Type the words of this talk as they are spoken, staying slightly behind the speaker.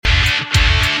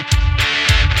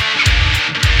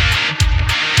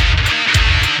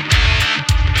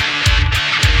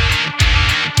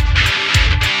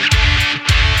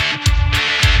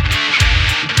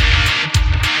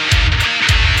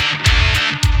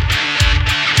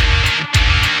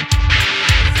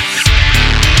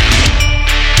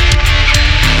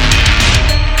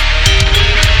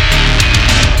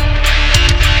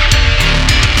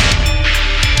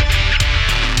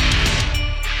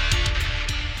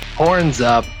Horns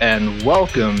up and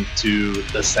welcome to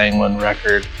the Sanguine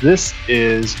record. This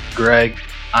is Greg.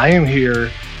 I am here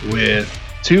with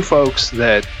two folks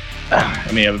that,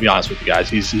 I'm gonna be honest with you guys.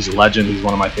 He's a legend. He's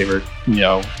one of my favorite,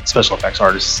 special effects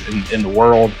artists in the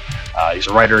world. He's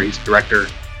a writer. He's a director.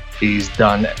 He's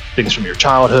done things from your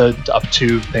childhood up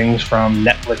to things from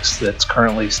Netflix that's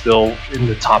currently still in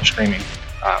the top streaming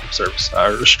service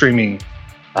or streaming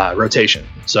rotation.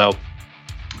 So,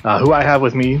 who I have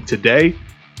with me today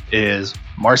is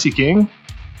Marcy King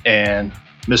and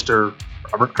Mr.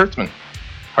 Robert Kurtzman.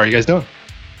 How are you guys doing?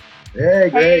 Hey,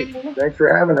 great. Hey. Thanks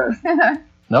for having us.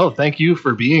 No, thank you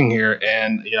for being here.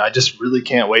 And I just really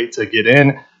can't wait to get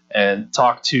in and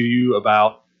talk to you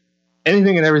about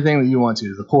anything and everything that you want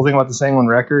to. The cool thing about the Sanguine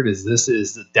record is this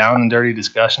is the down and dirty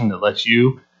discussion that lets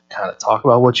you kind of talk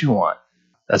about what you want.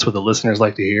 That's what the listeners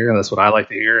like to hear, and that's what I like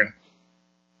to hear. And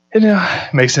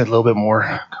it makes it a little bit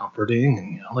more comforting,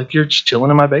 and like you're just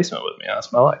chilling in my basement with me. That's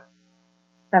my life.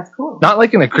 That's cool. Not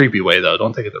like in a creepy way, though.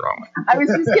 Don't take it the wrong way. I was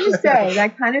just going to say,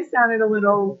 that kind of sounded a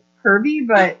little pervy,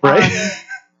 but right?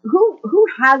 Who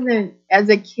hasn't, as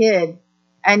a kid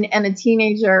and a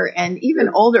teenager and even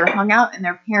older, hung out in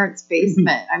their parents'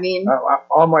 basement? I mean,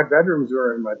 all my bedrooms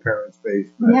were in my parents'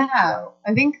 basement. Yeah,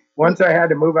 I think once I had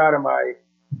to move out of I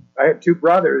had two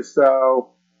brothers, so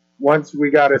once we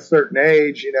got a certain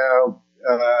age,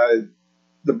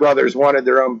 the brothers wanted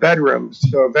their own bedrooms.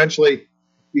 So eventually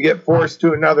you get forced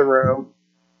to another room.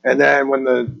 And then when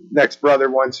the next brother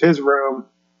wants his room,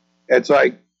 it's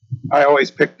like, I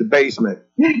always pick the basement.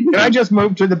 And I just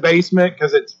moved to the basement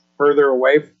because it's further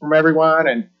away from everyone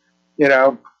and,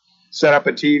 set up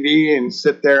a TV and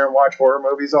sit there and watch horror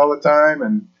movies all the time.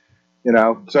 And,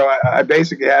 so I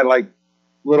basically had like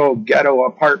little ghetto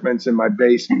apartments in my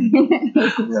basement.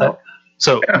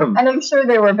 So, and I'm sure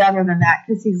they were better than that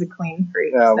because he's a clean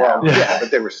freak.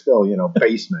 But they were still,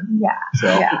 basement. Yeah. So.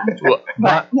 Yeah. Well,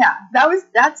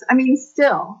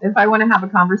 Still, if I want to have a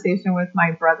conversation with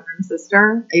my brother and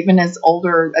sister, even as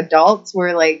older adults,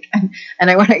 we're like, and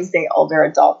when I say older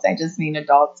adults, I just mean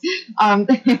adults.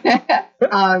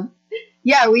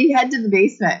 Yeah, we head to the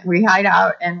basement. We hide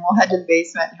out and we'll head to the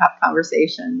basement and have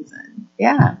conversations.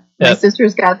 And my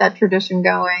sister's got that tradition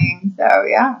going. So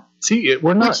yeah. See,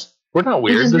 we're not weird.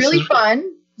 Which is really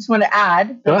fun. Just want to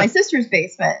add that my sister's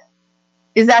basement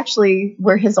is actually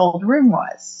where his old room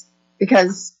was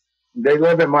because they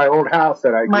live in my old house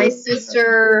that I. My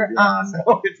sister,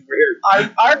 so it's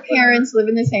weird. Our parents live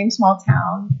in the same small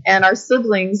town, and our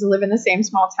siblings live in the same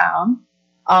small town.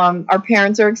 Our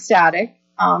parents are ecstatic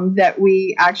that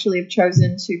we actually have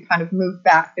chosen to kind of move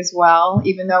back as well,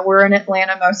 even though we're in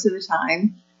Atlanta most of the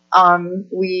time.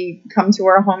 We come to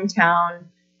our hometown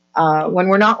when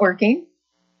we're not working,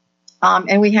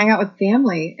 and we hang out with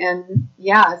family. And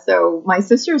so my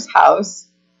sister's house,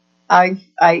 I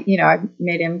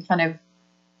made him kind of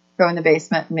go in the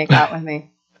basement and make out with me,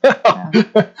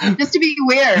 just to be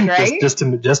weird, right? Just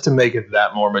to make it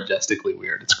that more majestically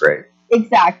weird. It's great.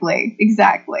 Exactly.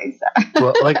 So.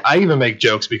 Well, like I even make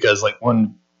jokes because like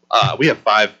when we have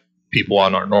 5 people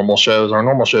on our normal shows. Our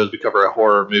normal shows, we cover a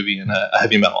horror movie and a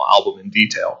heavy metal album in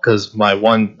detail. Because my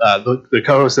one, the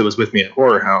co-host that was with me at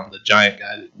Horror Hound, the giant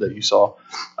guy that you saw,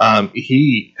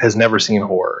 he has never seen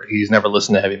horror. He's never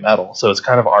listened to heavy metal. So it's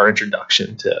kind of our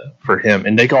introduction for him.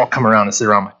 And they all come around and sit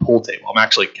around my pool table. I'm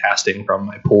actually casting from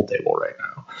my pool table right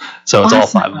now. So it's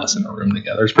awesome. All 5 of us in a room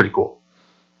together. It's pretty cool.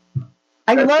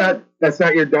 That's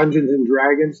not your Dungeons and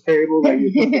Dragons table that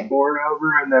you put the board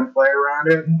over and then play around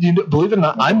it? Believe it or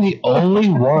not, I'm the only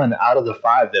one out of the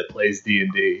 5 that plays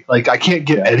D&D. Like, I can't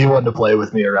get anyone to play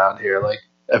with me around here. Like,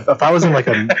 if I was in like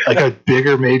a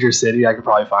bigger major city, I could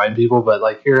probably find people. But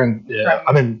like here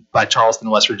I'm by Charleston,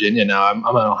 West Virginia now. I'm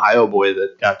an Ohio boy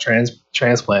that got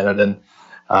transplanted, and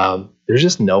there's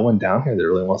just no one down here that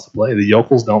really wants to play. The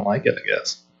yokels don't like it, I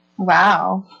guess.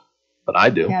 Wow. But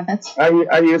I do. Yeah, that's.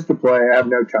 I used to play. I have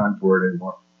no time for it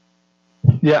anymore.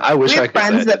 Yeah, I wish I could. We have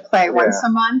friends that play once a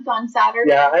month on Saturday.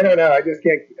 Yeah, I don't know. I just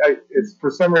can't. It's for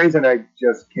some reason I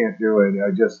just can't do it.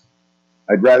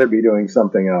 I'd rather be doing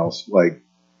something else, like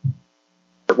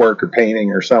work or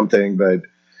painting or something. But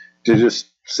to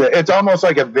just sit, it's almost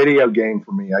like a video game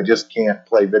for me. I just can't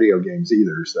play video games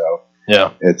either. So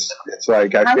yeah, it's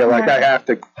like I feel like I have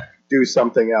to do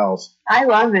something else. I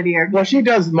love video games. Well, she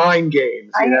does mind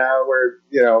games, where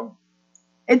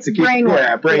it's brain work.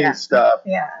 Yeah, brain stuff.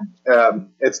 Yeah.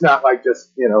 It's not like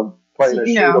just playing a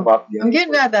shoot 'em up game. I'm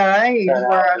getting at that age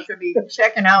where I should be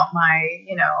checking out my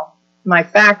my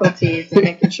faculties and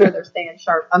making sure they're staying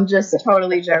sharp. I'm just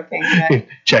totally joking. But,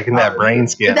 Checking that brain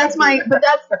scan. But that's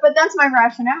my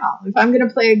rationale. If I'm going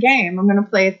to play a game, I'm going to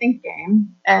play a think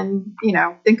game and,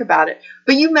 think about it.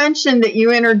 But you mentioned that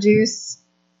you introduce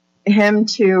him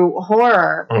to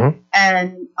horror. Mm-hmm.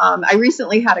 And I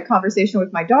recently had a conversation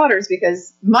with my daughters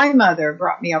because my mother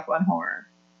brought me up on horror.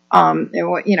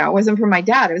 It wasn't from my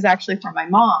dad. It was actually from my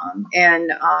mom,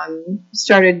 and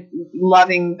started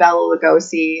loving Bela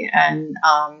Lugosi and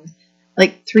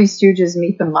like Three Stooges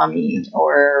Meet the Mummy,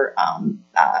 or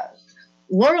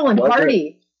Laurel and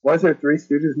Hardy. Was it Three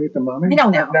Stooges Meet the Mummy? I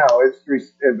don't know. No, it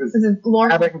was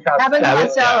Abbott and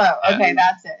Costello. Okay,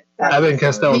 that's it. Abbott and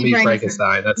Costello meet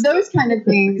Frankenstein. That's those kind of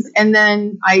things. And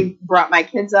then I brought my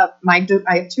kids up. I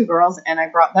have 2 girls, and I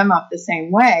brought them up the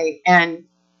same way. And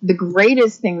the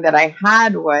greatest thing that I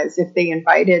had was, if they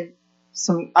invited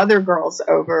some other girls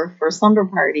over for a slumber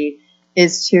party,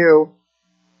 is to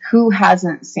who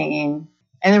hasn't seen,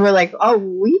 and they were like, "Oh,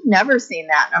 we've never seen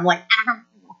that." And I'm like,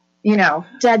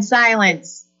 dead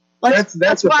silence. Let's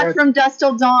watch From Dusk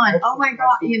Till Dawn. Oh my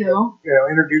God,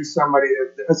 introduce somebody,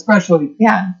 especially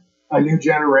a new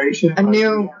generation,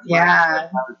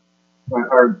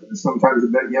 are sometimes a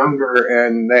bit younger,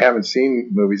 and they haven't seen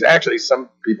movies. Actually, some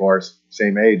people are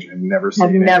same age and never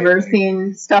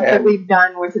seen stuff that we've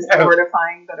done, which is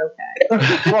mortifying, but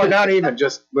okay. Well, not even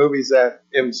just movies that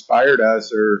inspired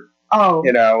us, or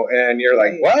and you're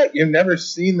like, what? You've never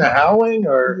seen The Howling,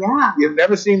 or you've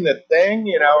never seen The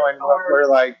Thing, and we're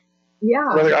like,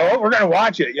 we're gonna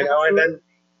watch it,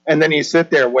 and then you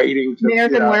sit there waiting to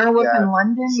American Werewolf in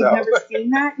London. You've never seen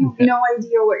that? You have no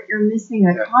idea what you're missing.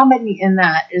 The comedy in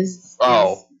that is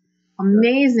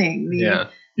amazing. The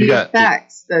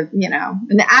effects, and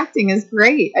the acting is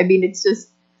great. I mean, it's just,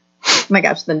 oh my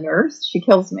gosh, the nurse, she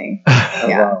kills me.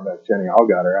 Well, that's Jenny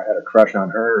Allgotter. I had a crush on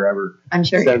her I'm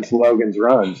sure since Logan's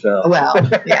Run. So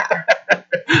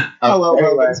Hello,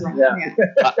 Logan's Run.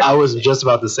 I was just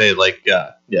about to say,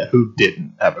 who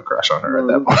didn't have a crush on her at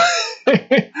that point?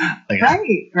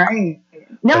 Right.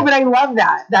 No, but I love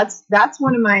that. That's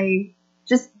one of my,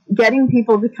 just getting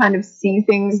people to kind of see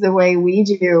things the way we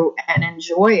do and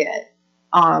enjoy it.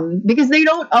 Because they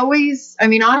don't always,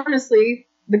 honestly,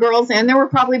 the girls, and there were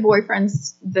probably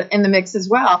boyfriends in the mix as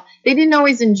well, they didn't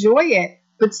always enjoy it,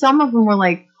 but some of them were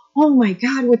like, oh my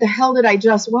God, what the hell did I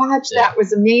just watch? That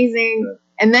was amazing.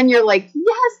 And then you're like,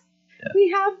 yes,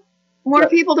 we have more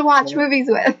people to watch movies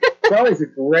with. It's always a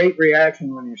great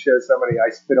reaction when you show somebody I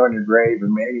Spit on Your Grave or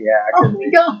Maniac. Oh my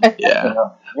God.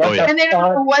 Yeah. And they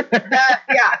don't know what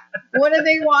what are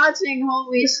they watching?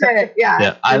 Holy shit.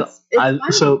 Yeah.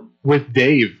 It's so with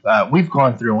Dave, we've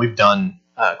gone through and we've done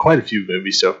quite a few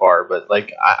movies so far, but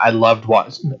I loved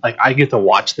watching, I get to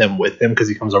watch them with him because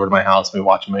he comes over to my house and we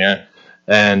watch them here.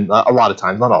 And a lot of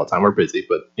times, not all the time, we're busy,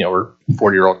 but we're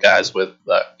 40-year-old guys with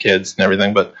kids and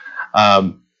everything. But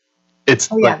it's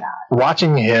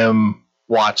watching him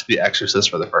watch The Exorcist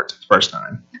for the first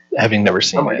time, having never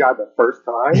seen it. Oh my God, the first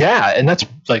time? Yeah, and that's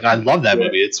I love that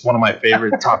movie. It's one of my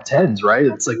favorite top 10s, right?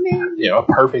 It's a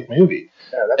perfect movie.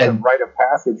 Yeah, that's a rite of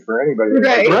passage for anybody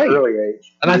at an early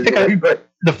age. And I think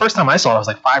the first time I saw it, I was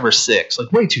 5 or 6,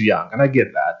 way too young, and I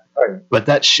get that. Right. But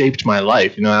that shaped my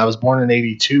life. I was born in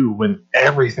 '82 when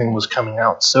everything was coming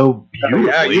out so beautifully.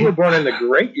 Yeah, you were born in the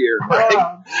great year,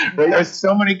 right? There's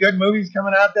so many good movies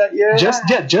coming out that year. Just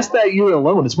that year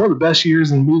alone, it's one of the best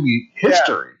years in movie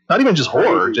history. Not even just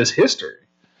horror, just history.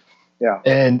 Yeah.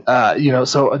 And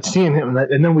so seeing him,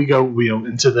 and then we go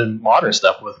into the modern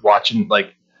stuff with watching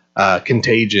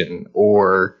Contagion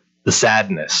or The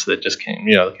Sadness that just came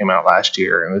out last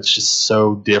year, and it's just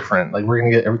so different. We're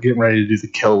getting ready to do the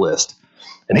kill list,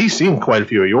 and he's seen quite a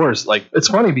few of yours. It's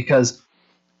funny because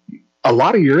a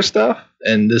lot of your stuff,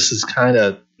 and this is kind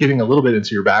of getting a little bit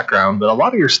into your background, but a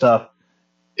lot of your stuff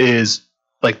is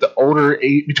the older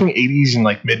between 80s and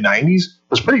mid 90s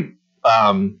was pretty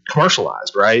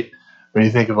commercialized, right? When you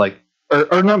think of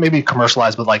or not maybe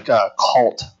commercialized, but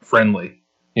cult friendly,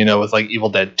 with Evil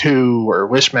Dead 2 or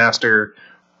Wishmaster.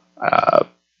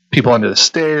 People Under the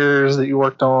Stairs that you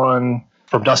worked on,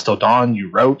 From Dusk Till Dawn you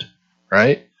wrote,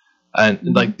 right?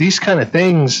 And these kind of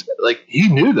things, he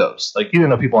knew those. He didn't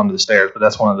know People Under the Stairs, but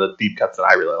that's one of the deep cuts that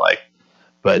I really like.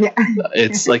 But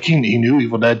it's he knew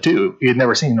Evil Dead 2. He had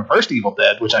never seen the first Evil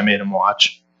Dead, which I made him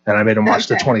watch, and I made him watch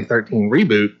the 2013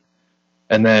 reboot.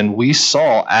 And then we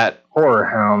saw at Horror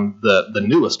Hound the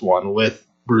newest one with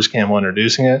Bruce Campbell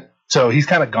introducing it. So he's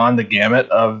kind of gone the gamut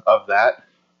of that.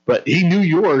 But he knew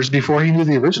yours before he knew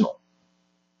the original.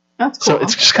 That's cool. So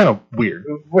it's just kind of weird.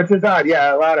 Which is odd.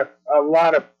 Yeah, a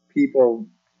lot of people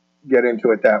get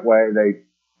into it that way.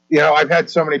 They, I've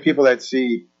had so many people that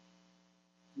see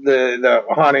the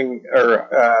haunting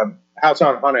or House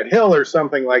on Haunted Hill or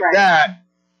something like that.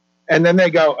 And then they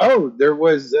go, oh, there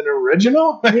was an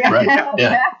original? Yeah. Right.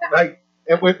 Yeah. Like,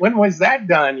 when was that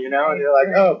done? You know, and you're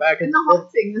like, oh, back in the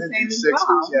Haunting, the same as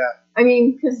well. Yeah. I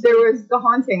mean, because there was the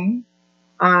Haunting,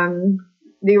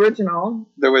 the original.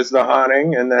 There was the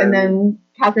Haunting, and then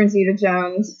Catherine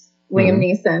Zeta-Jones, Liam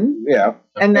Neeson. Yeah.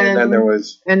 And then there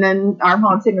was, and then our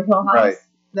Haunting of Hill House. Right.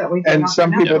 That we did. And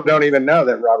some people don't even know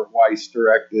that Robert Weiss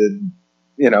directed,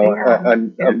 you know,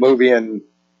 a movie in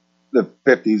the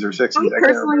 50s or 60s. I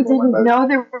personally didn't know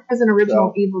there was an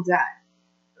original Evil Dead.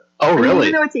 Oh, really?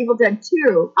 Even though it's Evil Dead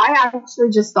 2, I actually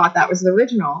just thought that was the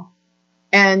original.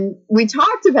 And we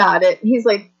talked about it. He's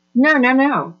like,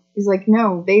 no. He's like,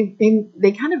 no, they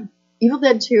kind of, Evil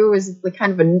Dead 2 is the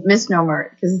kind of a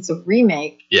misnomer because it's a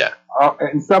remake. Yeah.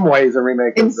 In some ways, a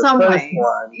remake of the first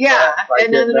one. Yeah.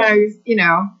 And then I was, you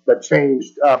know. But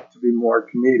changed up to be more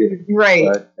comedic. Right.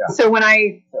 But, yeah. So when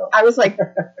I was like,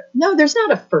 no, there's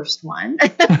not a first one.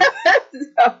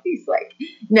 So he's like,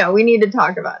 no, we need to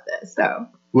talk about this. So.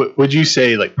 Would you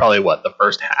say, like, probably the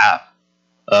first half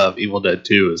of Evil Dead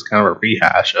 2 is kind of a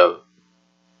rehash of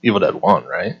Evil Dead 1,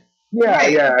 right? Yeah,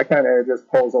 it kind of just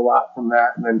pulls a lot from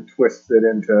that and then twists it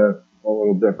into a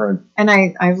little different. And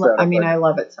I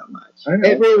love it so much.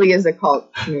 It really is a cult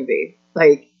movie.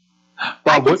 Like,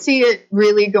 I could see it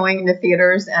really going into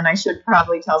theaters, and I should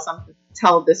probably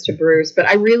tell this to Bruce, but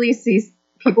I really see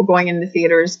people going into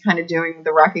theaters kind of doing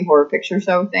the Rocky Horror Picture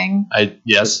Show thing.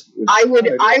 Yes. I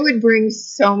would bring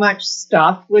so much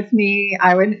stuff with me.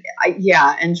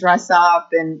 And dress up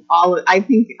and all. I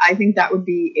think that would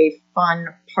be a fun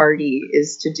party,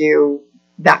 is to do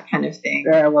that kind of thing.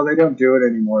 Yeah, well, they don't do it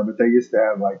anymore, but they used to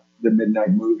have like the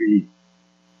midnight movie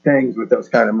things with those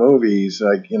kind of movies,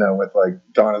 like, you know, with like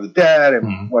Dawn of the Dead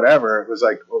and whatever. It was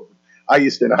like, I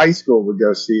used to, in high school, would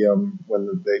go see them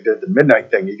when they did the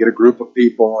midnight thing. You get a group of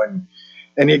people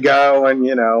and you go and,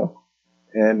 you know,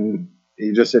 and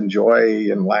you just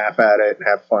enjoy and laugh at it and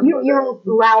have fun. You're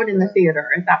loud in the theater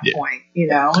at that point, you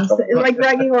know. It's like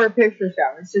Rocky Horror Picture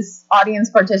Show. It's just audience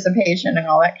participation and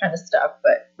all that kind of stuff.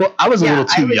 But I was a little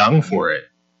too young for it,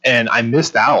 and I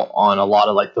missed out on a lot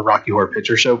of like the Rocky Horror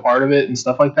Picture Show part of it and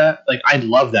stuff like that. Like, I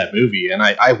love that movie, and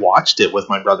I watched it with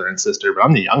my brother and sister, but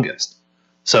I'm the youngest.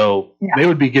 So they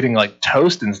would be getting like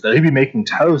toast and stuff. They'd be making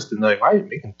toast, and they're like, why are you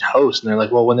making toast? And they're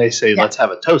like, well, when they say, let's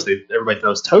have a toast, everybody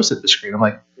throws toast at the screen. I'm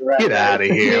like, get out of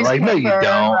here. Like, no, you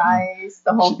don't. Rice,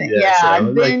 the whole thing. Yeah,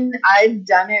 so, I've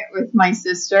done it with my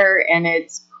sister, and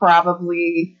it's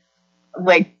probably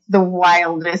like the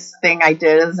wildest thing I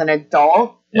did as an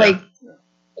adult. Yeah. Like,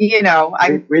 you know,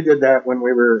 we did that when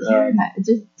we were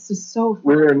it's just so fun.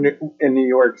 We were in New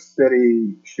York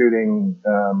City shooting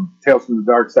Tales from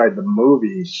the Dark Side, the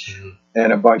movie,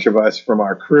 and a bunch of us from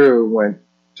our crew went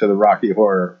to the Rocky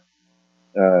Horror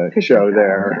show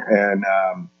there,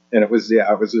 and it was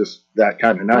just that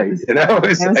kind of night, you know. It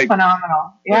was like,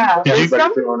 phenomenal. Yeah, there's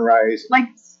something throwing rice, like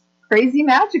crazy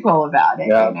magical about it, you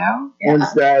know. Yeah.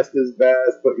 When's fast is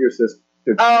best. Put your sister.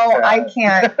 Oh, I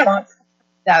can't.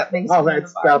 That makes all that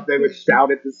stuff. They would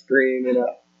shout at the screen, you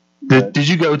know. Did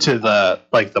you go to the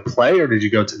play, or did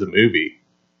you go to the movie?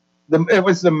 It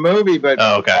was the movie, but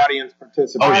audience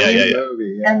participation. Oh, yeah.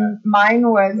 Movie, yeah. And mine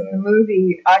was the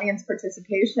movie audience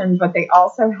participation, but they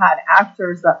also had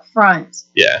actors up front.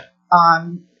 Yeah.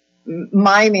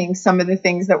 Miming some of the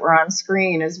things that were on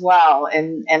screen as well,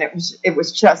 and it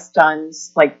was just done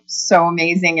like so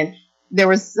amazing. And there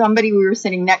was somebody we were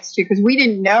sitting next to, because we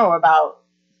didn't know about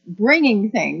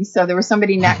bringing things, so there was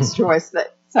somebody next to us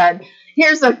that said,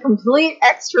 here's a complete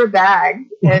extra bag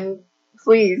and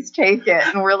please take it.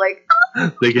 And we're like,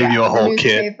 oh. They gave you a whole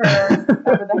kit over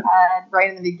the head right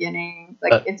in the beginning.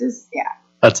 Like, it just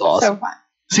that's awesome. So fun.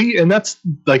 See, and that's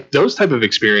like those type of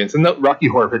experience, and the Rocky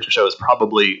Horror Picture Show is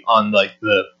probably on like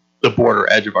the border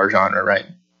edge of our genre, right?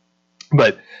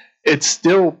 But it's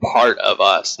still part of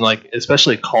us, and like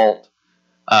especially cult.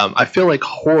 I feel like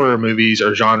horror movies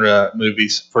or genre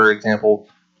movies, for example,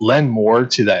 lend more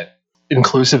to that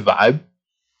inclusive vibe,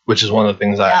 which is one of the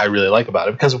things I really like about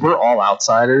it, because we're all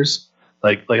outsiders.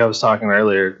 Like I was talking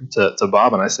earlier to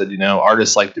Bob, and I said, you know,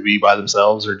 artists like to be by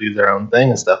themselves or do their own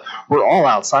thing and stuff. We're all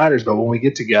outsiders, but when we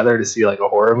get together to see like a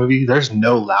horror movie, there's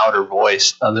no louder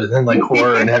voice other than like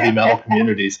horror and heavy metal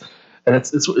communities. And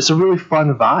it's a really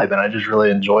fun vibe, and I just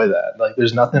really enjoy that. Like,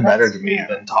 there's nothing better to me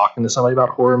than talking to somebody about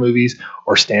horror movies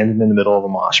or standing in the middle of a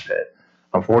mosh pit.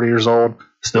 I'm 40 years old,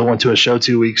 still went to a show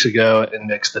 2 weeks ago and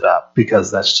mixed it up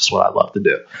because that's just what I love to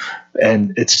do.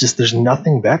 And it's just, there's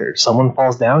nothing better. Someone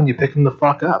falls down, you pick them the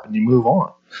fuck up and you move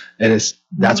on. And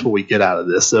that's what we get out of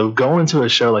this. So going to a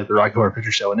show like the Rocky Horror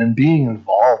Picture Show and then being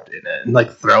involved in it and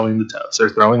like throwing the toast or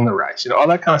throwing the rice, all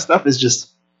that kind of stuff is just,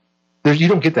 you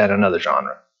don't get that in another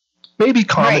genre. Maybe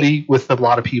comedy with a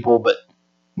lot of people, but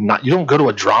you don't go to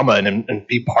a drama and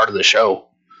be part of the show.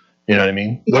 You know what I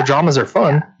mean? Yeah. Though dramas are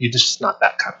fun, you just not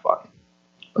that kind of fun.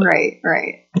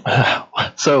 Right.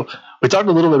 So we talked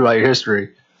a little bit about your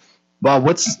history. Bob,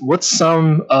 what's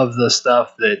some of the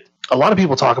stuff that a lot of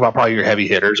people talk about, probably your heavy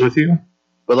hitters with you,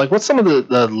 but like what's some of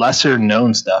the lesser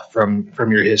known stuff from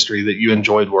your history that you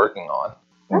enjoyed working on?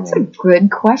 That's a good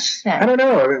question. I don't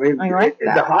know. I mean, I like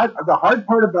that. The hard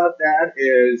part about that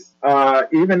is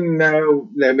even though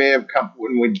they may have come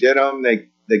when we did them,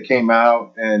 they came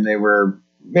out and they were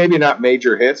maybe not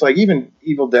major hits. Like even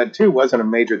Evil Dead 2 wasn't a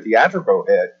major theatrical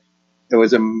hit. It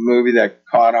was a movie that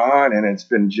caught on, and it's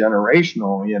been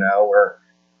generational, where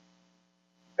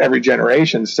every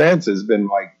generation since has been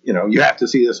like, you have to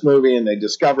see this movie, and they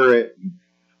discover it.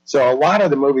 So a lot of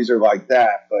the movies are like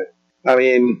that. But, I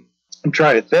mean, I'm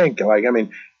trying to think. Like, I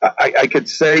mean, I could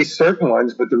say certain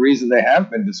ones, but the reason they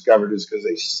haven't been discovered is because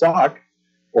they suck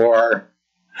or,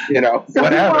 so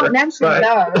whatever. We won't mention those.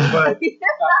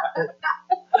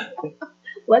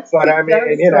 Let's but I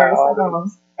mean,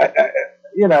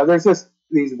 there's just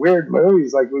these weird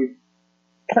movies. Like we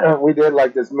did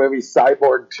like this movie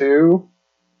Cyborg 2,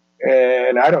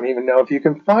 and I don't even know if you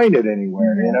can find it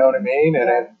anywhere. You know what I mean?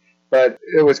 But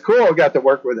it was cool. I got to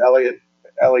work with Elias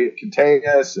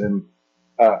Koteas and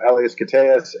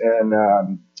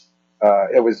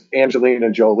it was Angelina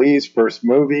Jolie's first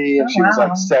movie, and she was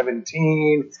like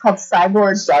 17. It's called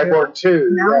Cyborg 2.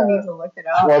 Now I need to look it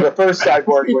up. Well, the first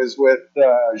Cyborg was with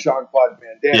Jean-Claude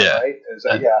Van Damme,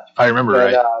 right? I remember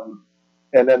right.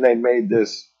 And then they made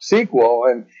this sequel,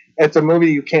 and it's a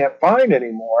movie you can't find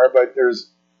anymore, but there's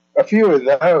a few of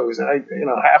those, and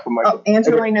half of my...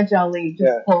 Angelina Jolie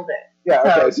just pulled it.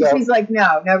 Yeah, so she's like,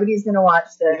 no, nobody's going to watch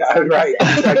this. Yeah, right.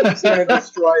 She's like, she's going to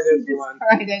destroy this one.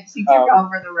 She took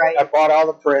over the rights. I bought all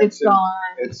the prints. It's gone.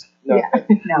 No.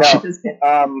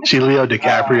 She Leo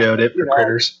DiCaprio'd it for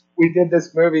Critters. We did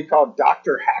this movie called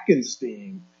Dr.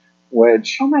 Hackenstein,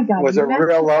 which was a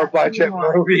real low-budget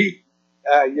movie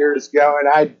years ago, and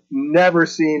I'd never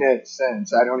seen it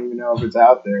since. I don't even know if it's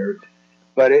out there.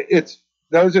 But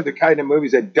those are the kind of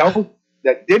movies that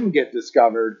didn't get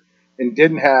discovered and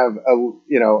didn't have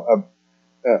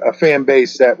a fan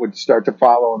base that would start to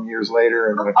follow them years later.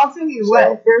 And I'll tell you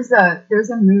what. There's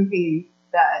a movie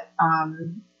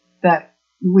that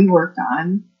we worked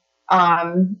on,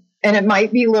 and it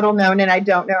might be little known, and I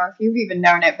don't know if you've even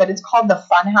known it, but it's called The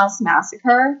Funhouse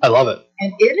Massacre. I love it,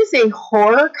 and it is a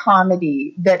horror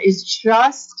comedy that is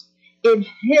it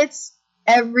hits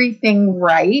everything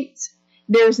right.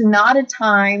 There's not a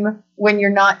time when you're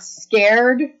not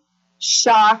scared,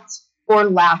 shocked, or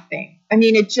laughing. I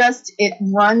mean, it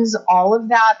runs all of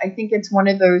that. I think it's one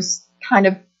of those kind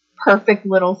of perfect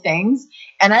little things.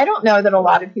 And I don't know that a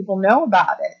lot of people know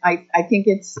about it. I think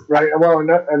it's... Right. Well,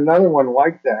 another one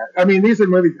like that. I mean, these are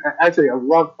movies... Actually, I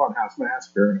love Funhouse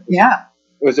Massacre. It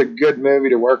was a good movie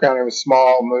to work on. It was a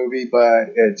small movie, but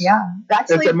it's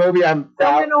a movie I'm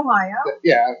proud of. in Ohio.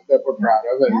 That we're proud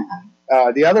of.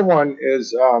 And, the other one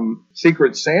is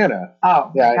Secret Santa.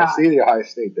 Oh, yeah, I see the Ohio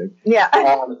State thing. Yeah.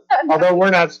 Although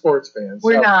we're not sports fans.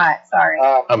 We're not. Sorry.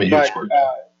 I'm a huge sports fan.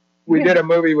 We did a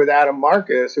movie with Adam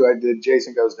Marcus, who I did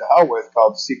Jason Goes to Hell with,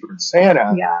 called Secret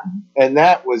Santa. Yeah. And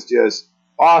that was just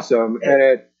awesome.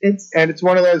 It's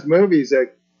one of those movies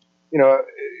that,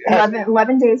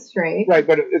 11 days straight. Right,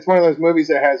 but it's one of those movies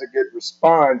that has a good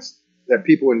response, that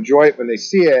people enjoy it when they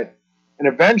see it, and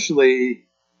eventually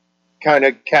kind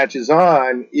of catches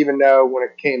on, even though when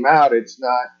it came out, it's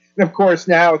not. And of course,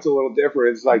 now it's a little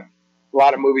different. It's like a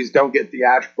lot of movies don't get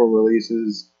theatrical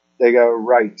releases. They go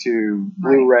right to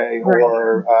Blu-ray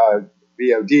or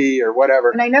VOD or whatever.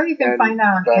 And I know you can find that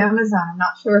on Amazon. I'm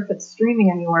not sure if it's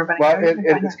streaming anywhere, but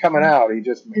it's coming out.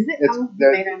 Is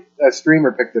it? A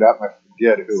streamer picked it up. I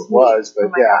forget who it was,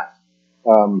 but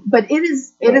but it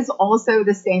is also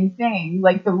the same thing,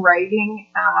 like the writing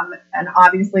and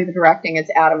obviously the directing. It's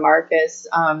Adam Marcus.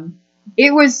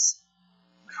 It was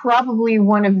probably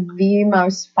one of the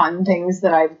most fun things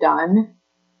that I've done.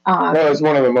 That was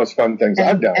one of the most fun things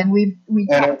I've done. And we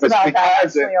talked about that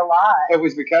actually a lot. It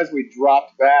was because we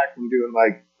dropped back from doing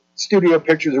like studio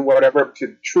pictures or whatever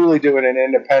to truly doing an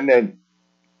independent,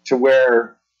 to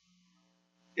where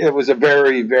it was a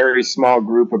very, very small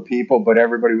group of people, but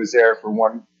everybody was there for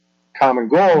one common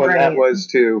goal, and that was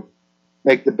to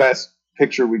make the best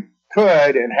picture we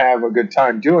could and have a good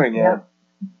time doing it.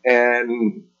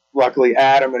 And luckily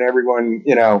Adam and everyone,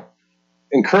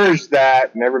 encouraged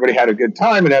that, and everybody had a good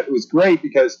time, and it was great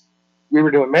because we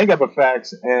were doing makeup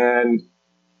effects, and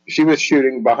she was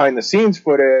shooting behind the scenes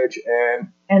footage,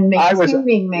 and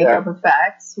assuming makeup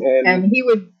effects, and he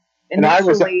would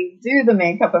initially do the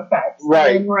makeup effects,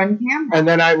 right, and run camera, and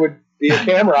then I would be a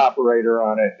camera operator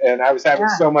on it, and I was having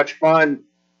so much fun,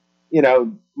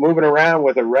 moving around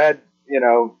with a red,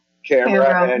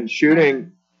 camera and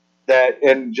shooting that,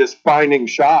 and just finding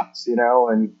shots,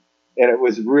 and it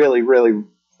was really, really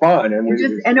fun, and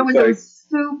it was a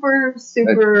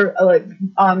super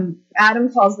Adam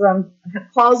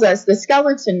calls us the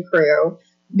skeleton crew,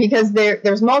 because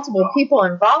there's multiple people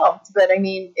involved, but I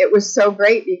mean, it was so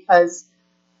great because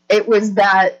it was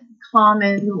that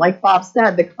common, like Bob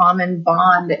said, the common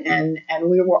bond, and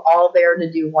we were all there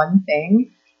to do one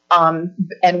thing,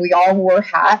 and we all wore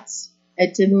hats.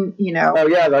 It didn't, Oh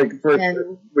yeah,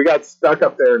 we got stuck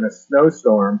up there in a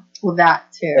snowstorm. Well,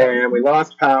 that too. And we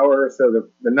lost power, so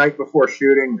the night before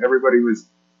shooting, everybody was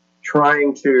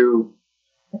trying to,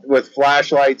 with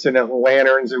flashlights and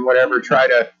lanterns and whatever, try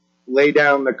to lay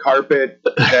down the carpet,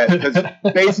 because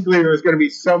basically there was going to be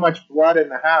so much blood in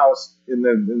the house, in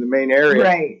the main area,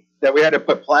 right, that we had to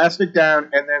put plastic down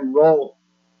and then roll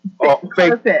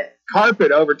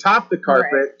carpet over top the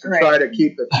carpet to try to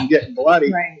keep it from getting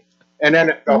bloody. Right. And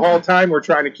then the whole time we're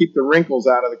trying to keep the wrinkles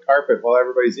out of the carpet while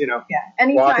everybody's,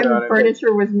 Anytime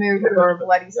furniture was moved or a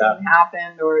bloody scene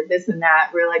happened or this and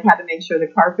that, we had to make sure the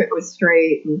carpet was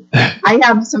straight. And I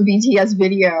have some BTS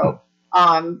video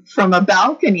from a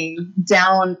balcony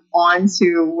down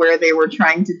onto where they were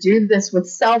trying to do this with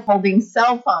holding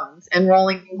cell phones and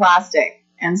rolling plastic,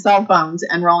 and cell phones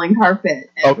and rolling carpet.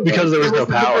 And because there was no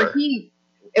power. Heat.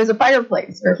 It was a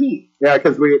fireplace for heat. Yeah,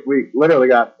 because we literally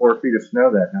got 4 feet of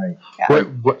snow that night.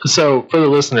 Yeah. So for the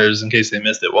listeners, in case they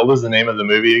missed it, what was the name of the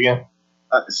movie again?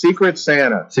 Secret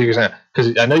Santa. Secret Santa.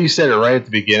 Because I know you said it right at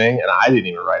the beginning, and I didn't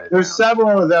even write it There's down.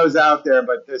 several of those out there,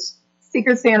 but this...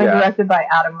 Secret Santa, directed by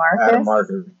Adam Marcus,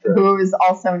 who is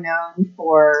also known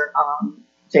for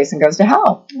Jason Goes to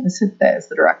Hell. Is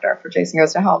the director for Jason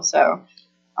Goes to Hell. So,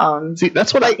 see,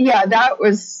 that's what that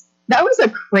was a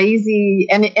crazy,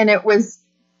 and it was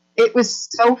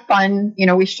so fun.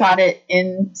 We shot it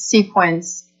in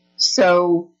sequence,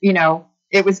 so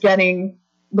it was getting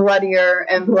bloodier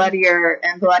and bloodier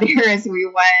and bloodier as we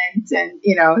went,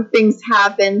 and things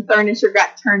happened. Furniture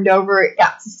got turned over; it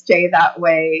got to stay that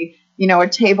way. A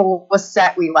table was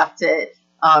set, we left it,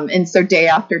 and so day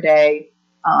after day,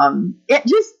 it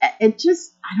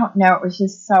just I don't know,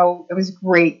 it was a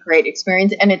great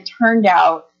experience, and it turned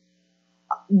out.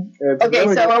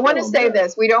 Okay, so I want to say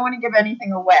this. We don't want to give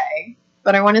anything away,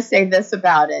 but I want to say this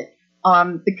about it.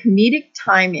 The comedic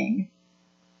timing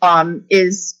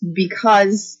is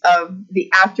because of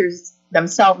the actors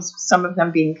themselves, some of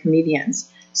them being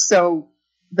comedians. So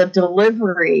the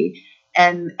delivery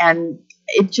and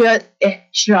it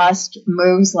just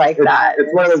moves like that.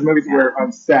 It's one of those movies where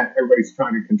on set everybody's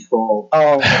trying to control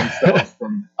themselves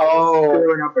from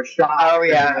screwing up a shot. Oh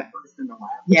yeah.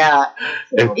 Yeah.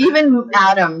 So, even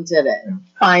Adam did it,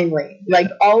 finally.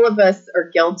 All of us are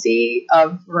guilty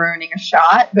of ruining a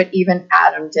shot, but even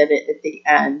Adam did it at the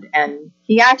end. And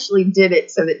he actually did it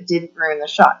so that it didn't ruin the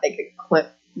shot. They could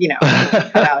clip,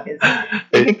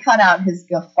 cut out his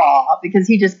guffaw because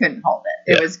he just couldn't hold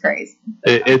it. It was crazy.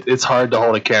 It's hard to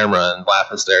hold a camera and laugh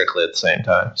hysterically at the same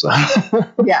time. So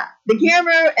yeah, the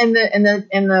camera and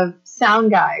the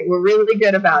sound guy were really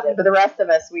good about it, but the rest of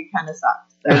us, we kind of sucked.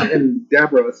 And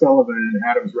Deborah Sullivan,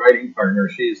 Adam's writing partner,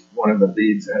 she's one of the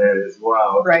leads in it as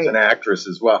well. Right. She's an actress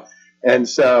as well. And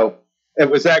so it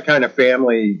was that kind of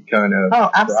family kind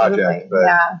of absolutely. project.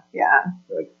 But, yeah.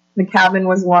 The cabin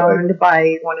was loaned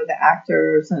by one of the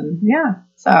actors, and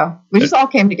so we just all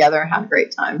came together and had a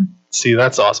great time. See,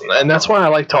 that's awesome. And that's why I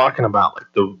like talking about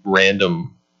the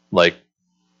random,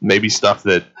 maybe stuff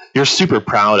that you're super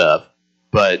proud of,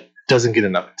 but doesn't get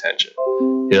enough attention.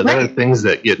 There are things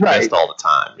that get missed all the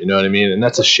time. You know what I mean? And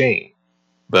that's a shame.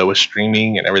 But with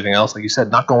streaming and everything else, like you said,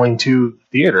 not going to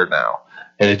theater now,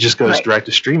 and it just goes direct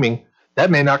to streaming, that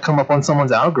may not come up on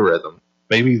someone's algorithm.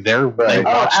 Maybe they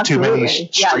watch too many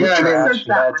street trash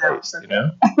bad taste,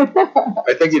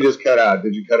 I think you just cut out.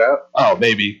 Did you cut out? Oh,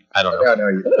 maybe. I don't know. Yeah, no,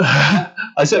 you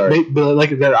I said, but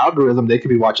their algorithm, they could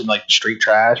be watching street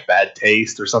trash, bad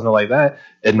taste, or something like that,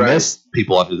 and miss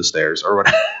people under the stairs or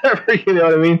whatever. You know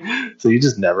what I mean? So you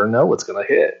just never know what's going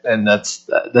to hit, and that's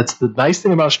the nice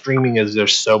thing about streaming is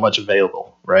there's so much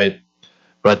available, right?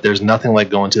 But there's nothing like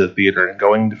going to the theater and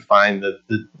going to find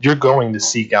you're going to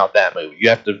seek out that movie. You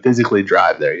have to physically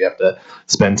drive there. You have to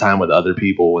spend time with other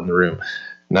people in the room.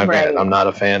 Now, granted, I'm not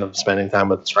a fan of spending time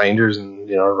with strangers in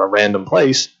a random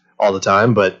place all the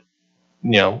time, but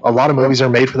a lot of movies are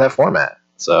made for that format.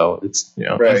 So it's it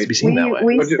has to be seen that way.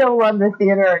 We still love the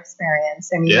theater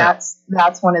experience. I mean, that's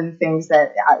one of the things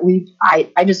that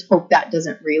I just hope that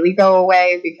doesn't really go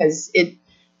away, because it's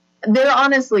a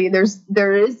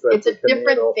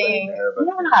different thing.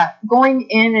 Going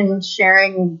in and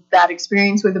sharing that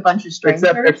experience with a bunch of strangers.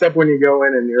 Except when you go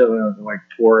in and you're like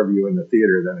 4 of you in the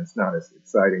theater, then it's not as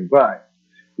exciting. But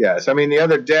yes, I mean, the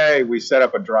other day we set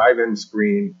up a drive-in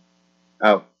screen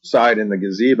outside in the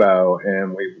gazebo,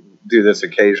 and we do this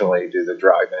occasionally, do the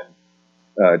drive-in.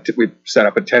 We set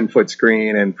up a 10-foot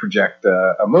screen and project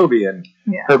a movie, and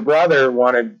her brother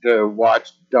wanted to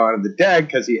watch Dawn of the Dead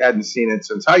because he hadn't seen it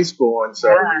since high school, and so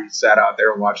we sat out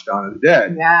there and watched Dawn of the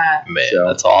Dead. Yeah. Man,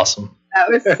 that's awesome. That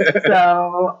was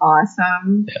so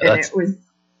awesome. And it was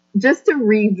just to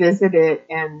revisit it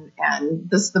and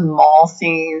just the mall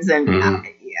scenes, and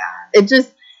it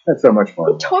just... That's so much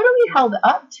fun. It totally held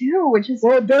up too, which is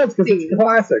it does, because it's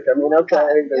classic. I mean,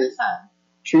 there's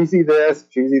cheesy this,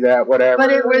 cheesy that, whatever. But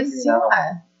it was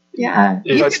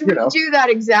you could do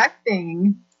that exact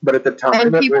thing, but at the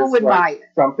time, and people would buy it.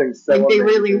 Something so like they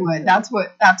really would. That's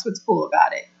what's cool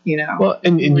about it, Well,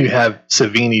 and you have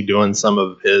Savini doing some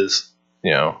of his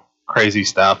crazy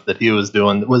stuff that he was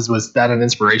doing. Was that an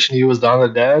inspiration? He was Dawn of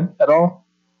the Dead at all?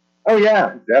 Oh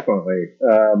yeah, definitely.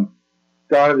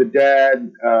 Dawn of the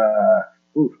Dead,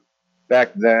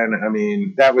 back then, I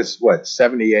mean, that was,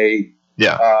 78?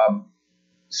 Yeah.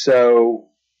 So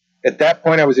at that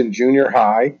point, I was in junior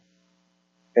high.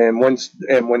 And when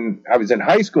I was in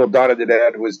high school, Dawn of the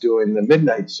Dead was doing the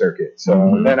midnight circuit.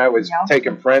 So then I was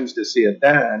taking friends to see it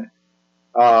then.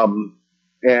 And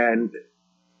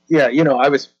I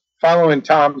was following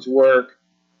Tom's work,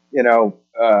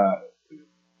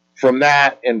 from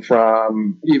that, and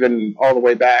from even all the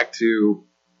way back to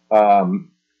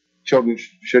Children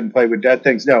Shouldn't Play with Dead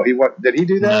Things. No, did he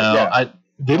do that? No,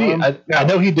 yeah. I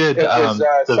know he did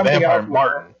the Vampire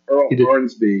Martin. Earl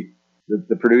Hornsby,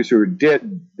 the producer who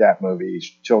did that movie,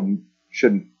 Children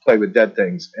Shouldn't Play with Dead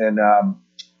Things. And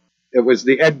it was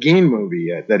the Ed Gein movie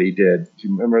that he did. Do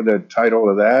you remember the title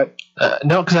of that?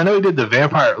 No, because I know he did the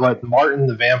Vampire, like Martin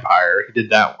the Vampire. He did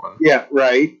that one. Yeah,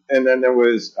 right. And then there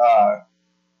was...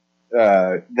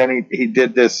 then he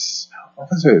did this, what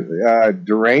was it?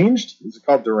 Deranged? Is it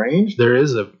called Deranged? There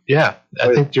is I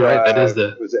think you're right. That is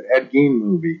it was an Ed Gein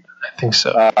movie. I think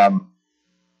so.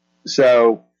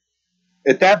 So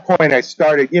at that point I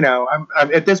started, I'm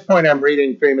at this point I'm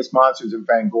reading Famous Monsters in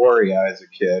Fangoria as a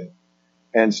kid,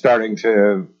 and starting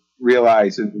to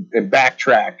realize and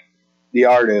backtrack the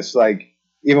artists, like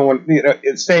even when,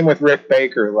 it's same with Rick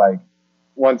Baker, like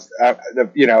once,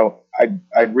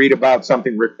 I'd read about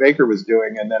something Rick Baker was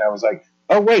doing, and then I was like,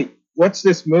 oh, wait, what's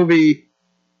this movie,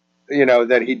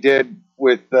 that he did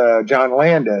with John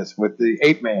Landis, with the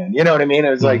Ape Man? You know what I mean? It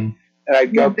was like, and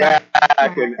I'd go back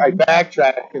and I'd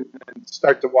backtrack and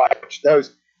start to watch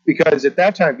those, because at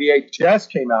that time VHS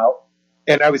came out,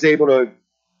 and I was able to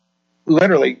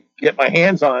literally get my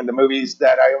hands on the movies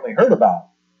that I only heard about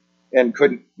and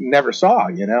never saw,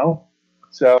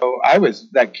 So I was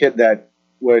that kid that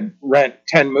would rent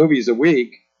 10 movies a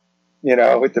week,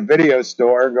 at the video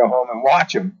store, and go home and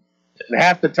watch them. And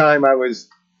half the time I was,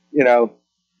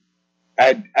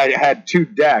 I had 2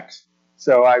 decks,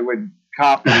 so I would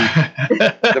copy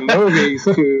the movies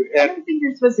to. I don't think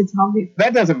you're supposed to tell me.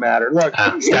 That doesn't matter. Look,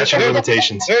 statute of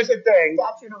limitations. Here's the thing.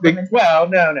 Well,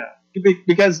 no,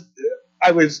 because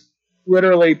I was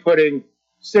literally putting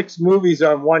 6 movies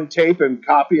on one tape and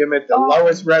copy them at the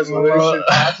lowest resolution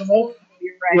possible.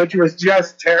 Right. Which was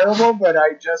just terrible, but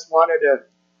I just wanted to,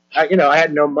 I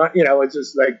had no money, it's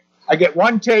just like, I get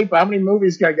one tape, how many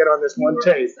movies can I get on this one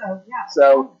tape?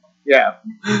 So, yeah.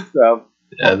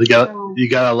 You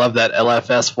gotta love that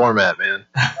LFS format, man.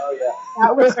 Oh, yeah.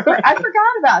 That was, I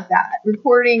forgot about that.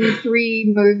 Recording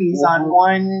 3 movies on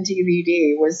one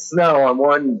DVD was... No, on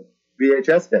one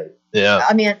VHS tape. Yeah.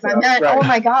 I mean, I meant, right. Oh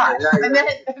my gosh.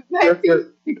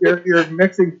 You're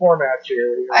mixing formats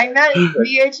here. I meant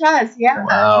VHS, yeah.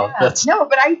 Wow. Yeah. No,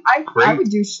 but I would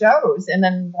do shows and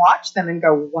then watch them and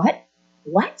go, what?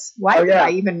 Why did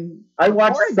I even... I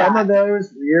watched some of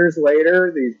those years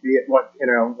later,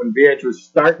 when VH was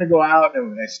starting to go out,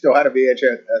 and I still had a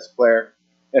VHS player,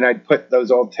 and I'd put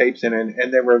those old tapes in,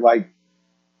 and they were like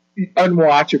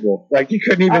unwatchable. Like you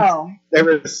couldn't even... They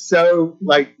were so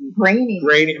like grainy,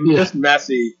 just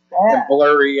messy and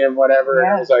blurry and whatever. Yeah.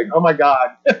 And I was like, oh my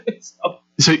god.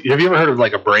 So have you ever heard of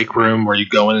like a break room where you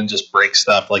go in and just break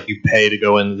stuff? Like you pay to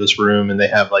go into this room and they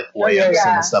have like lamps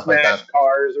and stuff like that.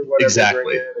 Cars or whatever.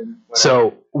 Exactly.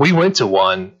 So we went to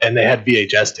one and they had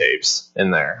VHS tapes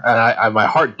in there, and I my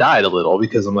heart died a little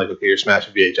because I'm like, okay, you're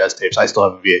smashing VHS tapes. I still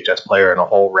have a VHS player and a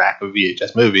whole rack of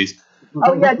VHS movies.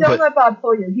 Oh yeah, don't let Bob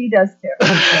pull you. He does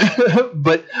too.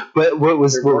 but what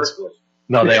was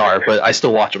no, they are, but I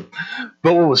still watch them.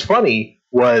 But what was funny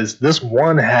was this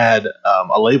one had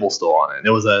a label still on it.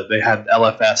 It was they had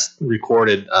LFS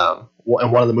recorded, and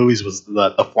one of the movies was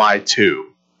the Fly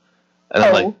 2. And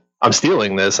I'm like, I'm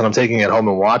stealing this and I'm taking it home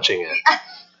and watching it.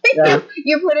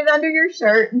 You put it under your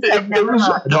shirt and said, never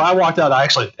mind. No, I walked out. I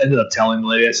actually ended up telling the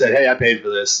lady. I said, hey, I paid for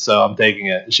this, so I'm taking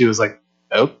it. And she was like,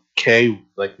 okay,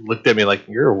 like looked at me like,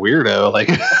 you're a weirdo. Like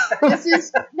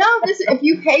this if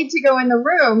you paid to go in the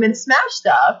room and smash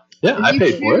stuff. Yeah, I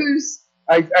paid for it.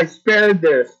 I spared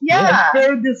this. Yeah. I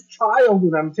spared this child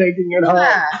and I'm taking it home.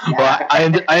 Yeah. Well,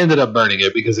 I ended up burning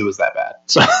it because it was that bad.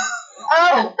 So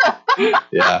Oh.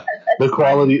 yeah, the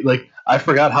quality, like I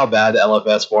forgot how bad the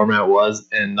LFS format was,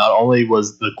 and not only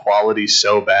was the quality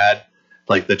so bad,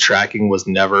 like the tracking was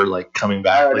never like coming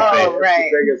back.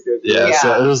 Right. Yeah,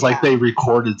 so it was like they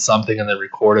recorded something and then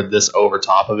recorded this over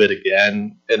top of it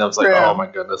again, and I was like, oh my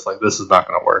goodness, like this is not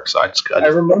going to work. So I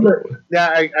remember. Yeah,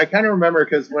 I kind of remember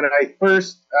because when I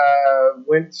first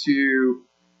went to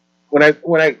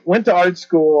art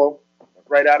school.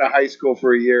 Right out of high school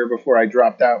for a year before I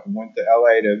dropped out and went to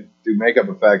LA to do makeup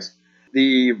effects.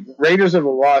 The Raiders of the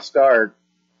Lost Ark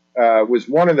was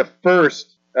one of the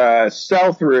first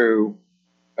sell-through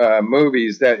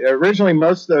movies that originally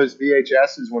most of those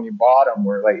VHSs when you bought them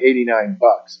were like $89.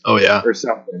 Oh yeah, or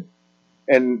something.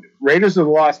 And Raiders of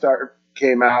the Lost Ark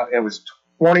came out and it was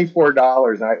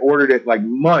 $24, and I ordered it like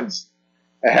months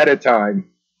ahead of time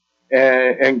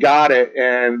and got it.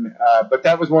 And but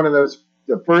that was one of the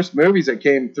first movies that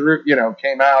came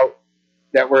out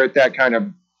that were at that kind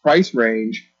of price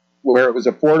range where it was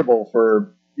affordable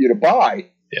for you to buy.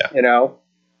 Yeah.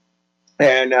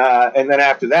 And then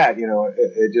after that,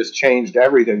 it just changed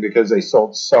everything because they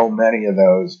sold so many of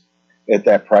those at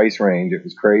that price range. It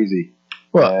was crazy.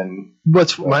 Well,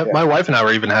 my wife and I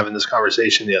were even having this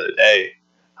conversation the other day.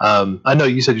 I know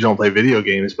you said you don't play video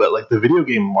games, but like the video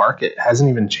game market hasn't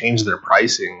even changed their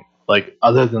pricing. Like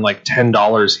other than like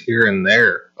 $10 here and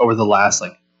there over the last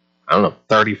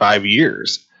 35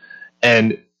 years.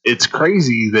 And it's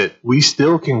crazy that we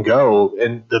still can go,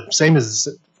 and the same as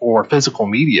for physical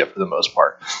media for the most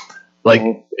part. Like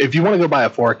if you want to go buy a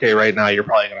 4K right now, you're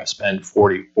probably going to spend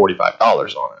 $40, $45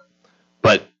 on it.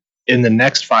 But in the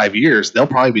next 5 years, they'll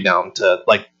probably be down to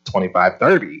like 25,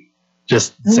 30.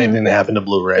 Just the same thing that happened to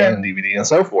Blu-ray and DVD and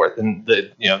so forth. And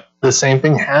the same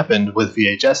thing happened with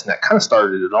VHS, and that kind of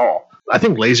started it all. I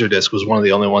think Laserdisc was one of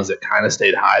the only ones that kind of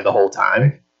stayed high the whole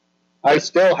time. I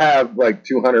still have like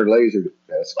 200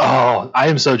 Laserdiscs. Oh, I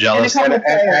am so jealous. And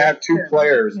I have 2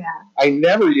 players. Yeah. I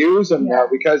never use them now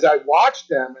because I watch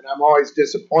them and I'm always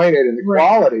disappointed in the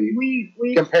quality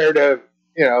compared to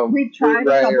we've tried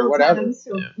a couple times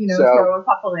to throw a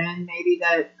couple in maybe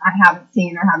that I haven't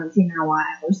seen in a while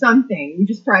or something. We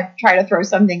just try to throw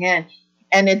something in,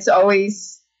 and it's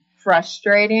always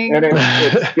frustrating. And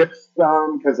it skips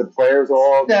some because the players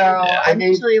all. So I'm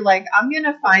usually like, I'm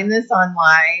gonna find this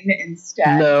online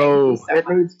instead. No, it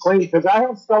needs clean because I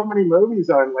have so many movies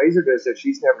on Laserdisc that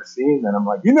she's never seen. That I'm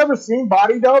like, you never seen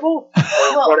Body Double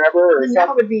or whatever. Or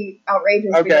that would be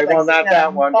outrageous. Okay, well not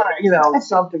that one, but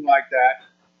something like that.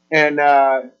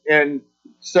 And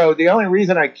so the only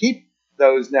reason I keep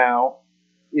those now,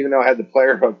 even though I had the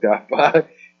player hooked up,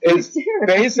 is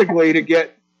basically to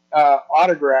get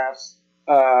autographs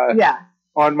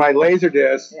on my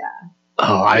Laserdisc. Yeah.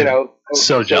 Oh, I'm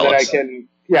so jealous. That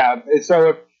I can, so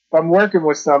if I'm working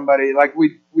with somebody, like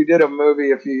we did a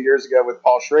movie a few years ago with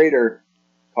Paul Schrader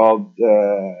called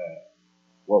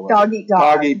Dog Eat Dog.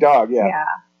 Dog Eat Dog, yeah.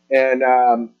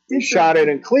 And he shot it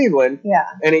in Cleveland. Yeah.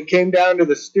 And he came down to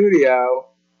the studio,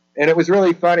 and it was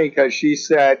really funny because she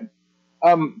said,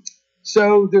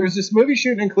 so there's this movie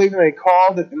shooting in Cleveland. They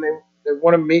called and they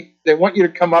want to meet. They want you to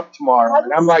come up tomorrow.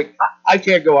 And I'm like, I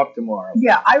can't go up tomorrow.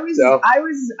 Yeah, I was new.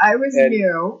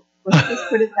 Let's just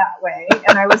put it that way.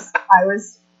 And I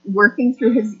was working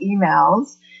through his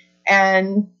emails,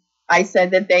 and I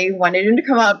said that they wanted him to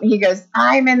come up, and he goes,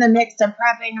 I'm in the midst of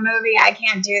prepping a movie. I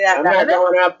can't do that. I'm not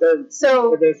going out there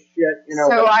for this shit.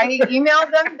 So I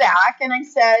emailed them back, and I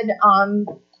said,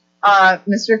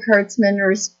 Mr. Kurtzman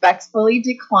respectfully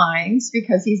declines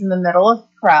because he's in the middle of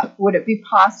prep. Would it be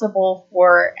possible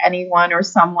for anyone or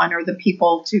someone or the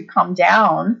people to come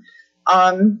down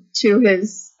to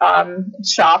his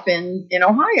shop in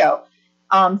Ohio?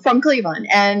 from Cleveland.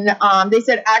 And they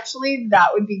said, actually,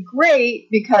 that would be great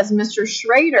because Mr.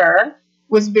 Schrader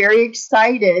was very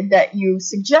excited that you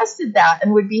suggested that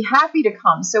and would be happy to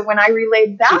come. So when I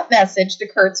relayed that message to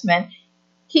Kurtzman,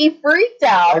 he freaked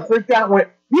out. I freaked out when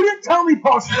you didn't tell me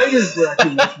Paul Schrader's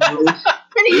directing this movie.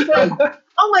 And he's like,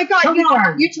 oh my God,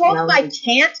 you told him I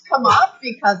can't come up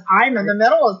because I'm in the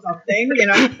middle of something. You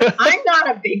know, I'm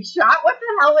not a big shot. What the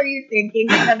hell are you thinking?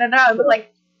 No. I was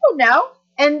like, oh no.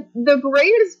 And the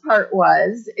greatest part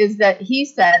is that he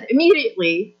said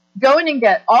immediately, go in and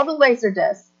get all the laser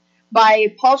discs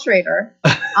by Paul Schrader.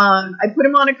 I put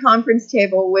him on a conference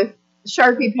table with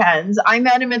Sharpie pens. I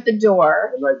met him at the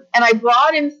door and I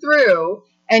brought him through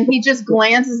and he just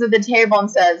glances at the table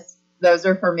and says, those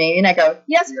are for me. And I go,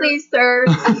 yes, please, sir.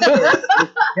 He had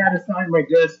to sign my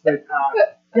disc, but,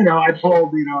 I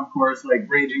pulled, of course, like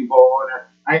Raging Bull.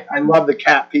 And I love the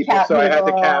cat people, so I had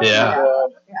the cat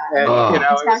people. And,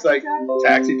 it was like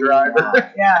Taxi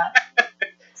Driver. Yeah.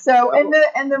 So, and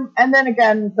then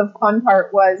again, the fun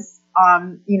part was,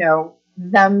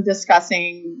 them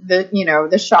discussing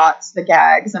the shots, the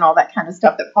gags, and all that kind of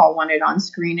stuff that Paul wanted on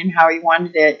screen and how he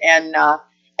wanted it.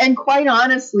 And quite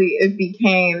honestly, it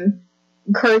became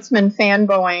Kurtzman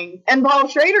fanboying and Paul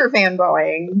Schrader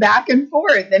fanboying back and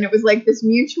forth. And it was like this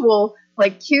mutual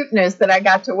cuteness that I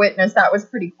got to witness. That was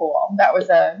pretty cool. That was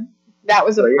a fun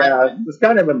one. It was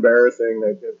kind of embarrassing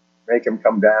that just make him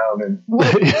come down and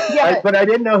but I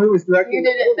didn't know who was directing.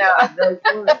 You didn't know.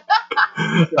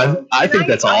 I think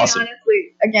that's awesome.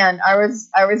 Honestly, again, I was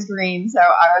green, so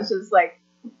I was just like,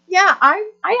 yeah, I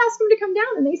asked him to come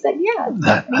down, and they said yeah.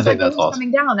 I think that's awesome.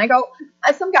 Coming down, I go,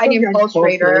 some guy named Paul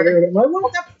Schrader.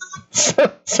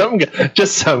 Some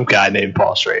guy named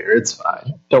Paul Schrader. It's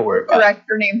fine. Don't worry about it.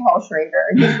 Director named Paul Schrader.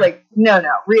 And he's like, no,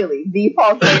 really, the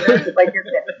Paul Schrader. Like, you're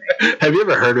kidding me. Have you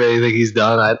ever heard of anything he's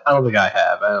done? I don't think I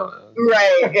have. I don't know.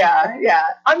 Right? Yeah.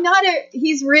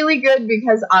 He's really good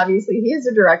because obviously he is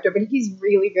a director, but he's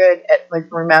really good at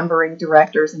remembering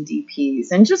directors and DPs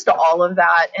and just all of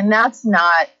that. And that's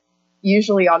not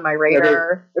usually on my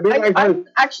radar. I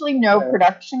actually know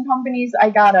production companies.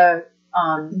 I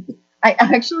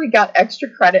actually got extra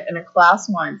credit in a class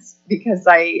once because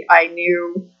I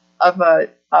knew of a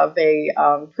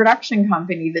production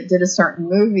company that did a certain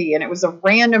movie, and it was a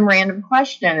random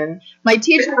question. And my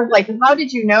teacher was like, "How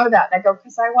did you know that?" And I go,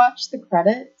 "Because I watched the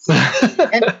credits."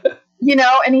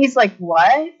 And he's like,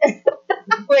 "What?"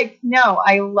 Like, no,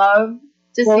 I love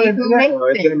to see who makes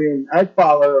things. I mean, I'd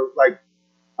follow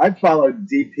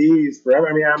DPs forever.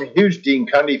 I mean, I'm a huge Dean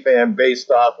Cundy fan based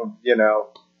off of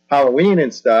Halloween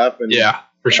and stuff, and yeah,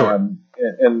 for sure, and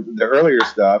the earlier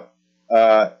stuff.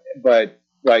 But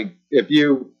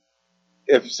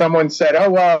if someone said,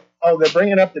 they're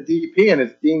bringing up the DP and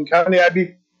it's Dean Cundy, I'd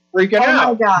be freaking out.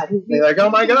 Oh my God! Be like, oh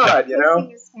my God,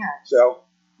 So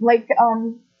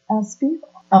Spiegel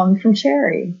from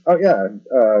Cherry. Oh yeah.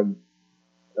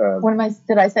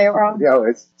 Did I say it wrong? No,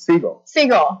 it's Siegel.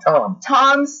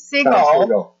 Tom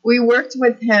Siegel. We worked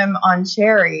with him on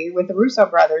Cherry with the Russo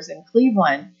brothers in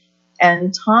Cleveland.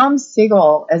 And Tom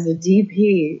Siegel as a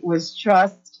DP was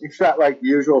just... He shot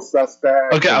Usual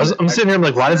Suspects. Okay, I'm sitting here, I'm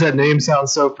like, why does that name sound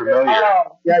so familiar?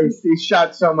 Yeah, he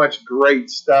shot so much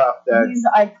great stuff that he's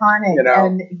iconic.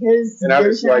 And his I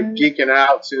was geeking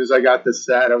out as soon as I got the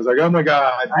set. I was like, oh my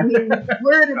God. I mean,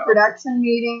 we're at a production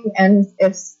meeting, and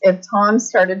if Tom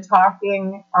started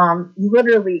talking,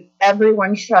 literally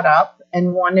everyone shut up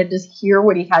and wanted to hear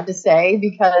what he had to say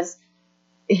because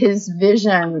his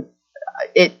vision...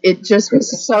 It just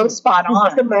was so spot on.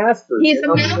 He's a master. He's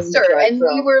a master, and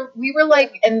we were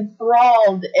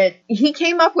enthralled. He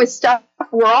came up with stuff.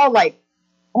 We're all like,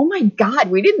 "Oh my God,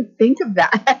 we didn't think of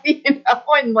that," And that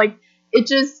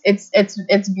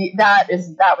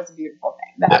was a beautiful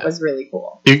thing. That was really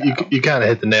cool. You kind of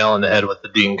hit the nail on the head with the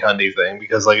Dean Cundy thing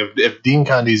because if Dean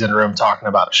Cundy's in a room talking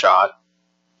about a shot,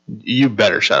 you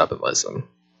better shut up and listen.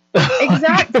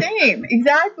 Exactly. Yeah.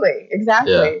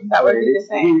 That would be the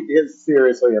same. He is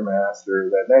seriously a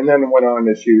master. And then went on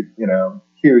to shoot,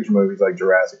 huge movies like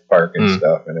Jurassic Park and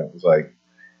stuff. And it was like,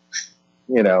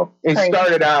 he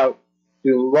started out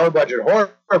doing low budget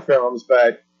horror films,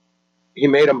 but he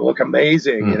made them look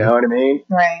amazing. You know what I mean?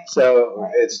 Right. So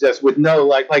it's just with no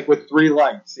like with 3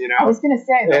 lights. I was gonna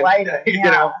say the lighting.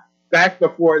 Back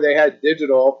before they had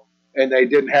digital. And they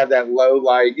didn't have that low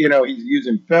light. He's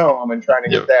using film and trying to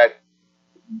get that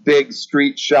big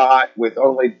street shot with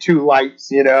only 2 lights,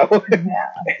 Yeah.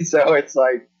 So it's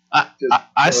like...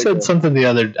 I said something the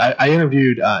other... I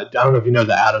interviewed... I don't know if you know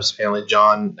the Addams family,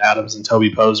 John Adams and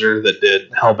Toby Poser, that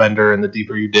did Hellbender and The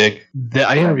Deeper You Dig.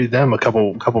 I interviewed them a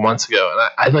couple months ago,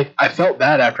 and I felt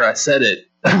bad after I said it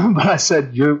but I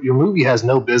said your movie has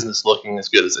no business looking as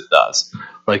good as it does.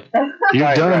 Like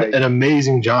you've done an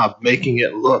amazing job making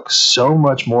it look so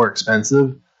much more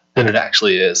expensive than it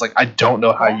actually is. Like I don't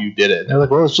know how you did it. And they're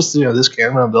like, well, it's just this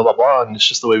camera and blah blah blah, and it's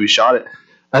just the way we shot it.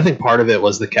 I think part of it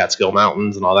was the Catskill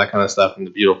Mountains and all that kind of stuff, and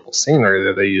the beautiful scenery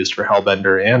that they used for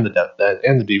Hellbender and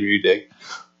the Deeper You Dig.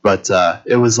 But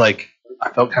it was like I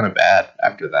felt kind of bad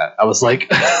after that. I was like,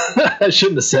 I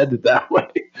shouldn't have said it that way.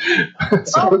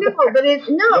 So, no, but it's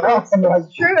true. It's now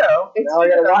true. I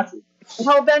gotta watch it.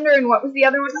 Hellbender, and what was the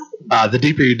other one? The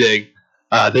Deeper You Dig.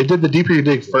 They did the Deeper You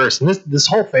Dig first, and this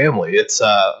whole family, it's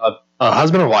a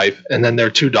husband and wife, and then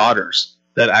their 2 daughters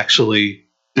that actually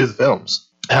do the films.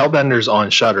 Hellbender's on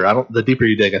Shudder. The Deeper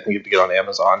You Dig, I think you have to get on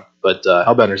Amazon, but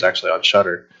Hellbender's actually on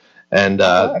Shudder, and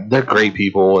they're great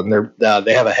people, and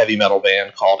they have a heavy metal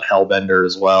band called Hellbender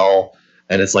as well,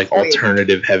 and it's like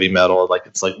alternative heavy metal, like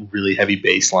it's like really heavy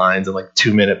bass lines and like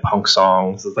 2-minute punk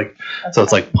songs. It's like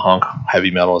it's like punk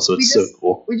heavy metal, so it's so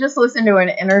cool. We just listened to an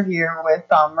interview with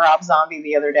Rob Zombie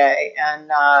the other day,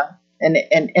 and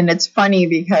it's funny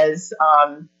because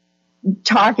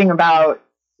talking about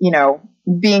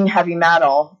being heavy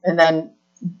metal and then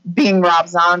being Rob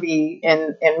Zombie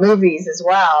in movies as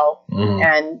well.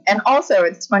 And also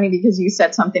it's funny because you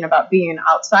said something about being an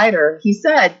outsider. He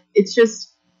said it's just,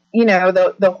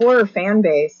 the horror fan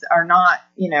base are not,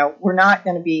 we're not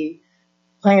going to be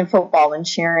playing football and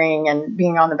cheering and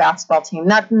being on the basketball team.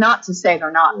 Not to say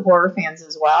they're not horror fans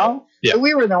as well. Yeah. But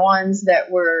we were the ones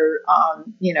that were,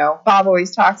 Bob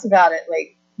always talks about it,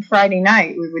 like Friday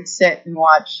night we would sit and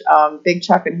watch Big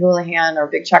Chuck and Houlihan or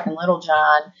Big Chuck and Little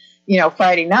John.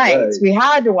 Friday nights, we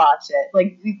had to watch it,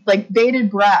 like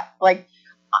bated breath. Like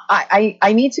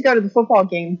I need to go to the football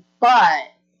game, but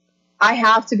I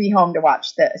have to be home to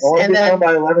watch this. And then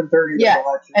by 11:30. Yeah,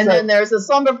 and then there's a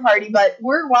slumber party, but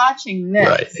we're watching this.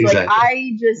 Right, exactly. Like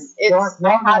I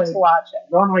had to watch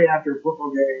it. Normally after a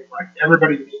football game, like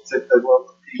everybody meets at the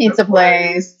local pizza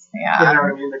place. Yeah, you know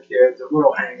what I mean. The kids, a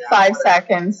little hangout. 5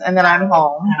 seconds, and then I'm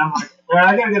home. And I'm like,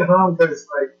 I gotta get home because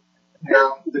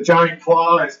the giant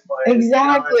claw is playing.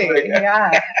 Exactly.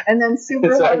 Yeah. And then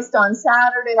Superhost on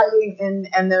Saturday,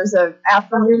 and there's an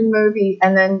afternoon movie,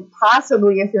 and then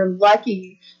possibly, if you're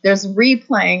lucky, there's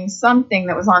replaying something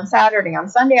that was on Saturday on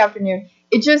Sunday afternoon.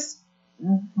 It just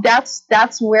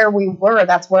that's where we were.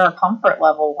 That's where our comfort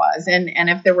level was. And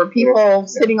if there were people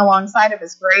sitting alongside of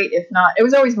us, great. If not, it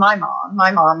was always my mom. My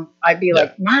mom, I'd be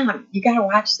like, Mom, you gotta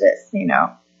watch this.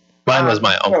 Mine was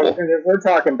my uncle. We're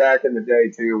talking back in the day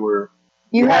too, where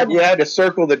you had to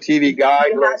circle the TV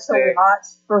guide list to watch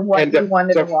for what you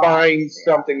wanted to watch. Find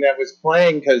something that was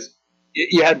playing, because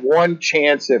you had one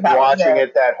chance at watching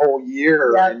it that whole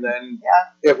year, and then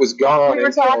it was gone. We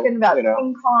were talking about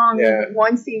King Kong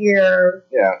once a year.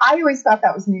 Yeah, I always thought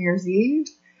that was New Year's Eve.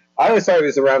 I always thought it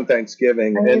was around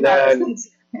Thanksgiving, and then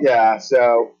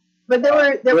so. But there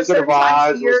were certain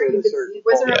times of year you could see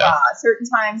Wizard of Oz. Certain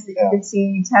times that you could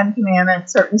see Ten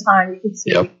Commandments. Certain time you could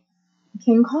see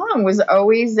King Kong was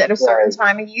always at a certain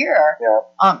time of year.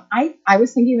 Yeah. I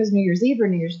was thinking it was New Year's Eve or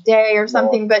New Year's Day or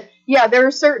something. But there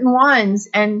are certain ones,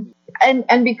 and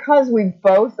because we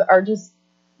both are just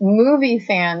movie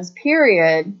fans,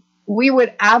 period, we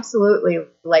would absolutely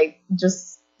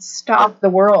just stop the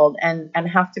world and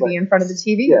have to be in front of the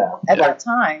TV at that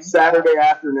time. Saturday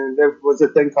afternoon, there was a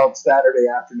thing called Saturday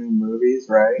afternoon movies,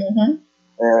 right? Mm-hmm.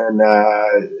 And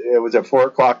it was a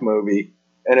 4:00 movie,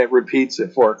 and it repeats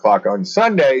at 4:00 on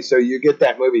Sunday, so you get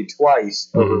that movie twice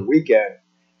over a weekend.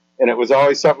 And it was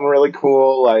always something really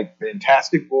cool, like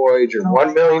Fantastic Voyage or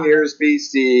 1 Million Years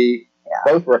BC.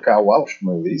 Both Raquel Welch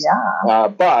movies. Yeah.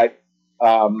 But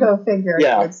go figure.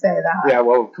 I would say that. Yeah.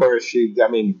 Well, of course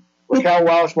Raquel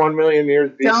Welch, 1 Million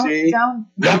Years BC.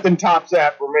 Nothing tops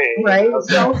that for me. Right.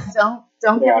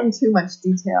 Don't give them too much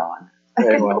detail on it.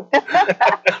 Very well.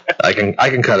 I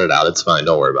can cut it out. It's fine.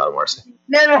 Don't worry about it, Marcy.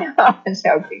 No, I'm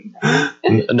joking.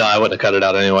 No, I wouldn't have cut it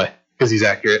out anyway because he's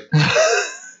accurate.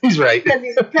 He's right.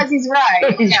 Because he's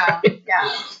right. Yeah.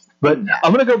 But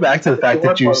I'm going to go back to the fact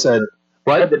that you said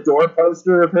what? I had the door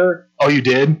poster of her. Oh, you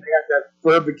did? I got the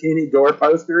fur bikini door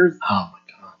posters. Oh my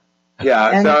god.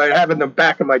 Yeah, so I have in the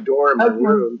back of my door in my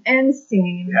room. End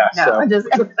scene. Yeah. No, just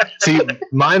see,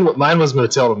 mine was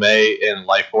Matilda May in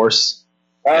Life Force.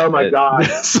 Oh my god!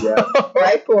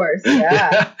 Life Force,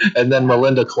 yeah. And then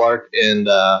Melinda Clarke in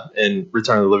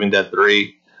Return of the Living Dead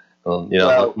 3.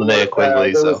 Linnea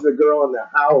Quigley. There was the girl in The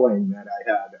Howling that I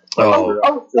had.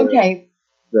 Okay.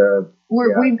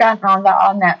 We've gotten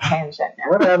on that tangent now.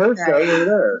 Whatever. Right. So you're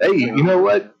there. Hey, you know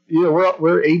what? Yeah,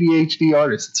 we're ADHD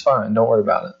artists. It's fine. Don't worry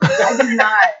about it.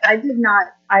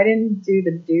 I didn't do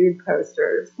the dude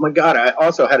posters. Oh my God, I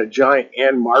also had a giant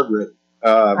Anne Margaret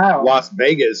Las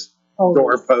Vegas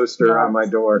door poster on my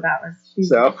door.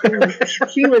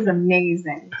 She was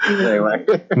amazing. Anyway.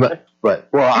 But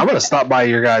I'm going to stop by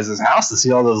your guys' house to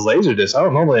see all those laser discs. I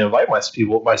don't normally invite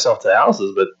myself to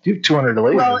houses, but you have 200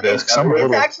 laser discs.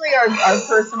 It's actually our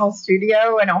personal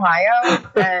studio in Ohio.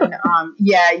 And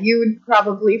you would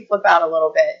probably flip out a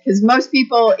little bit because most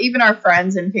people, even our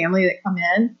friends and family that come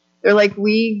in, they're like,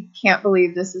 we can't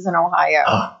believe this is in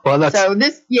Ohio.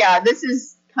 This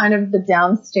is kind of the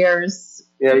downstairs.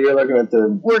 Yeah, you're looking at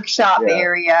the workshop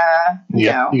area.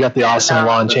 You got the awesome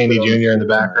Lon Chaney Jr. in the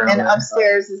background. And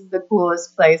upstairs is the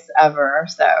coolest place ever.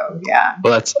 So, yeah.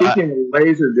 Well, speaking of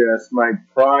Laserdisc, my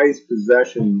prized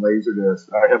possession Laserdisc,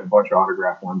 I have a bunch of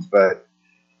autographed ones, but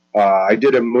I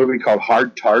did a movie called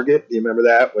Hard Target. Do you remember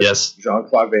that? With yes.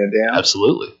 Jean-Claude Van Damme.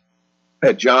 Absolutely.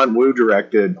 That John Woo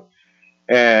directed.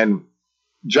 And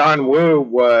John Woo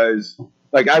was,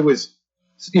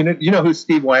 you know who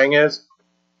Steve Wang is?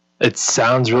 It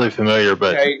sounds really familiar,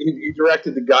 but he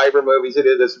directed the Guyver movies. He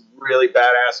did this really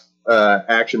badass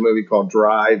action movie called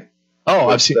Drive. Oh,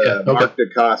 I've seen it. Mark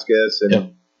Dacascos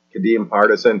and Kadeem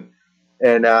Hardison.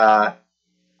 And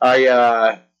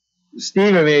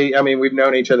Steve and me, I mean, we've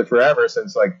known each other forever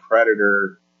since like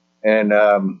Predator, and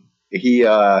he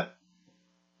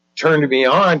turned me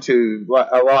on to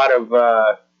a lot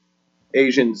of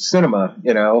Asian cinema,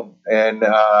 and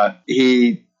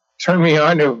he turned me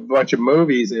on to a bunch of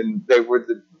movies, and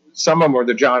some of them were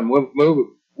the John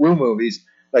Woo movies,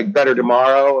 like Better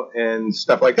Tomorrow and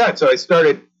stuff like that. So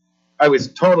I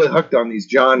was totally hooked on these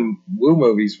John Woo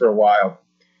movies for a while.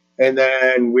 And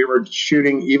then we were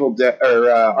shooting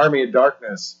Army of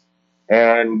Darkness,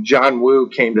 and John Woo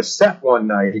came to set one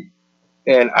night,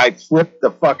 and I flipped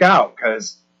the fuck out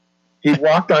because he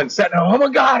walked on set, and oh my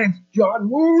God, it's John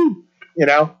Woo,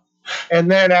 And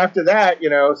then after that,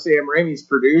 Sam Raimi's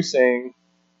producing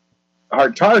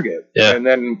Hard Target, and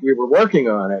then we were working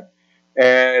on it.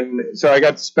 And so I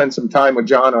got to spend some time with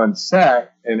John on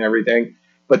set and everything.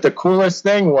 But the coolest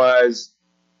thing was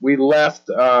we left,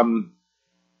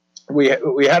 we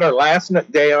had our last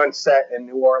day on set in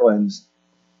New Orleans,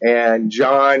 and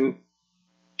John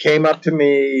came up to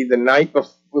me the night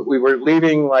before. We were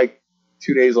leaving like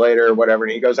 2 days later or whatever,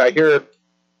 and he goes, I hear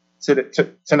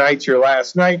tonight's your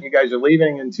last night. You guys are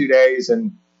leaving in 2 days,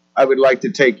 and I would like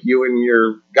to take you and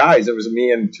your guys. It was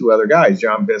me and two other guys,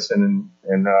 John Bisson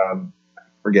and I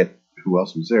forget who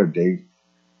else was there. Dave.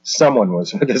 Someone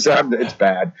was. It's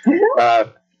bad.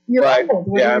 You're old.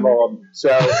 Yeah, I'm old. So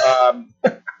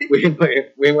we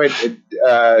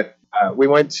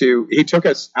went to. He took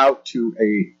us out to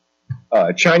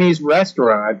a Chinese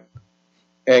restaurant,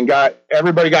 and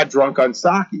everybody got drunk on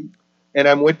sake. And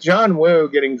I'm with John Woo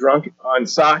getting drunk on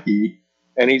sake,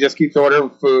 and he just keeps ordering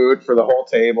food for the whole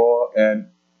table. And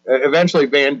eventually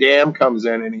Van Damme comes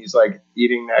in, and he's like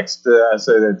eating next to us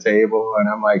at the table. And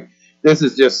I'm like, this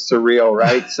is just surreal,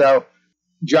 right? So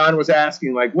John was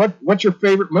asking, like, what's your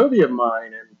favorite movie of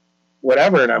mine? And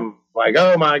whatever. And I'm like,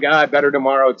 oh my God, Better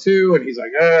Tomorrow 2. And he's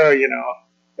like,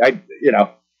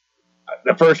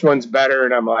 the first one's better.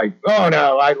 And I'm like, oh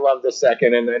no, I love the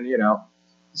second. And then,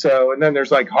 so, and then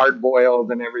there's like Hard Boiled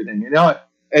and everything,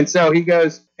 And so he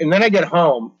goes, and then I get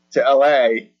home to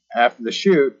LA after the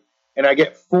shoot, and I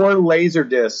get 4 laser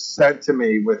discs sent to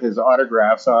me with his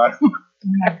autographs on. Oh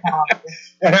my God.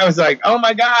 And I was like, oh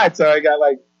my God. So I got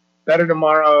like Better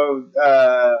Tomorrow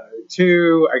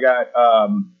 2. I got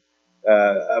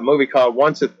a movie called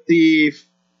Once a Thief.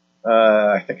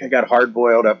 I think I got Hard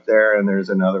Boiled up there, and there's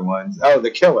another one. Oh, The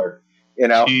Killer,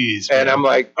 Jeez, and I'm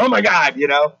like, oh my God,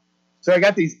 So I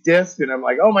got these discs, and I'm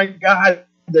like, oh my God,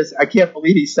 I can't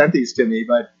believe he sent these to me,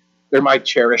 but they're my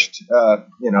cherished,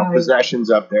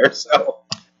 possessions up there. So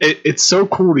it's so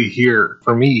cool to hear,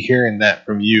 for me, hearing that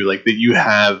from you, like that you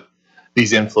have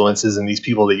these influences and these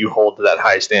people that you hold to that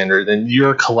high standard, and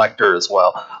you're a collector as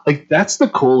well. Like, that's the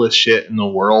coolest shit in the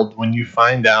world when you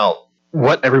find out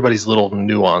what everybody's little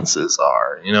nuances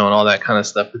are, and all that kind of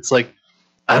stuff. It's like,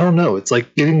 I don't know, it's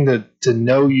like getting to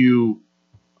know you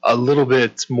a little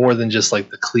bit more than just like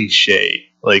the cliche.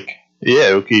 Like, I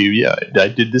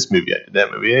did this movie, I did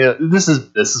that movie. Yeah, this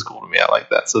is cool to me. I like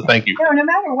that. So thank you. No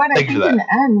matter what, I think in the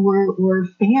end we're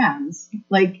fans.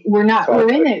 Like, we're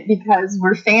in it because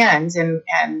we're fans and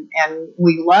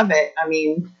we love it. I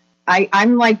mean,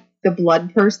 I'm like the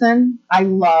blood person. I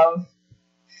love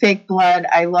fake blood.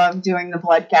 I love doing the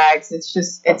blood gags.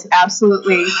 It's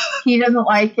absolutely, he doesn't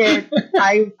like it.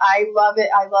 I love it.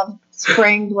 I love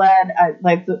spraying blood,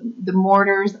 like the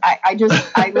mortars.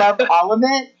 I love all of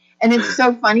it. And it's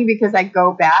so funny because I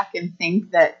go back and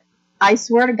think that I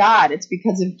swear to God, it's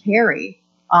because of Carrie.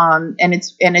 And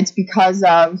it's because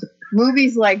of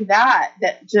movies like that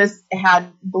just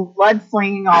had blood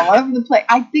flinging all over the place.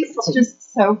 I think it's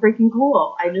just so freaking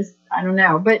cool. I don't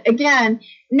know. But again,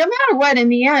 no matter what, in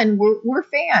the end, we're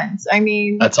fans. I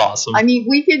mean, that's awesome. I mean,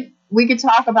 we could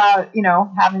talk about,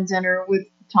 having dinner with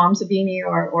Tom Savini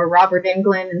or Robert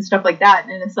Englund and stuff like that.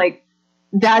 And it's like,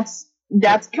 that's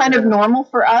kind of normal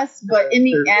for us. But in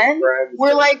the end,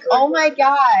 we're like, oh my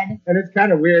God. And it's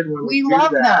kind of weird when we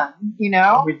love that. them,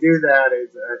 When we do that,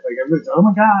 it's like, everyone's, oh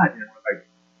my God. And we're like,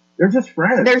 they're just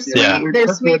friends. They're sweet.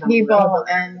 They're sweet people.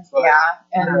 And like,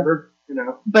 and whatever,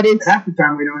 but it's half the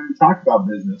time we don't even talk about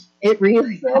business. It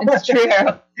really, that's true.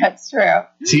 That's true.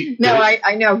 No,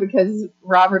 I know, because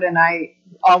Robert and I,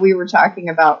 all we were talking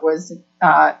about was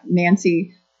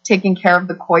Nancy taking care of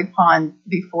the koi pond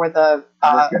before the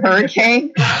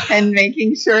hurricane and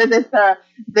making sure that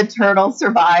the turtle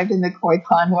survived and the koi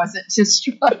pond wasn't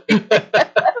destroyed.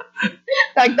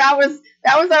 Like that was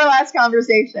our last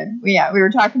conversation. We were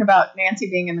talking about Nancy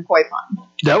being in the koi pond.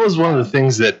 That was one of the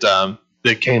things that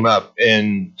came up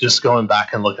in just going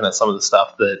back and looking at some of the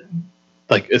stuff that,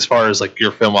 like, as far as like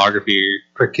your filmography, your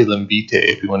curriculum vitae,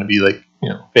 if you want to be like,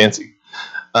 fancy,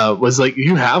 was like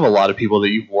you have a lot of people that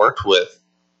you've worked with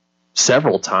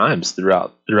several times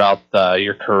throughout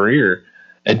your career.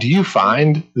 And do you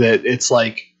find that it's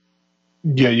like,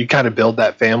 you kind of build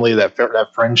that family, that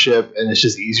friendship, and it's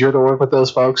just easier to work with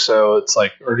those folks? So it's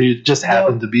like, or do you just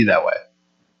happen to be that way?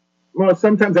 Well,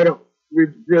 sometimes we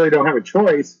really don't have a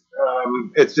choice.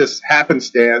 It's just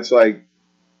happenstance. Like,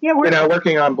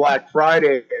 working on Black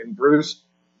Friday and Bruce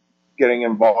getting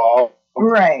involved.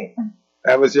 Right.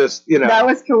 That was just, That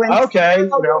was coincidence. Okay. It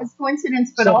was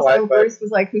coincidence, but also Bruce was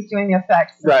like, who's doing the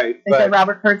effects? And right. They said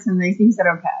Robert Kurtzman, and he said,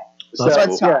 okay. So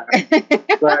let's talk.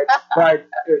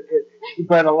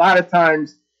 But a lot of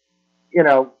times,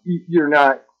 you're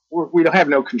not, we don't have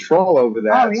no control over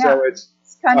that. Oh, yeah. So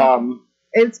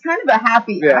it's kind of a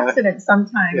happy accident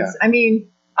sometimes. Yeah. I mean,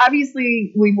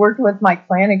 obviously we've worked with Mike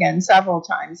Flanagan several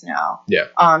times now. Yeah.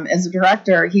 As a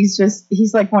director, he's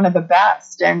like one of the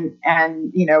best, and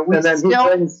he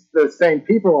brings the same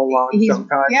people along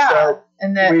sometimes. Yeah. So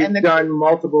we've done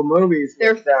multiple movies.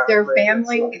 They're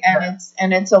family,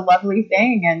 and it's a lovely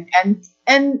thing,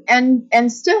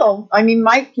 and still, I mean,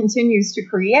 Mike continues to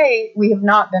create. We have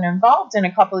not been involved in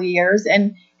a couple of years,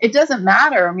 and it doesn't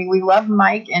matter. I mean, we love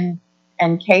Mike and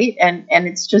Kate, and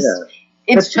it's just. Yeah.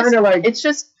 It's kind of like, it's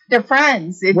just, they're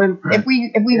friends. If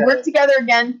we work together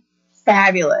again,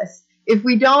 fabulous. If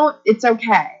we don't, it's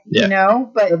okay,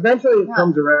 but eventually it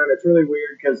comes around. It's really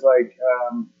weird because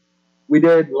we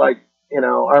did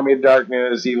Army of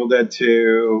Darkness, Evil Dead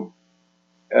 2,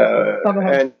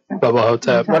 and Bubba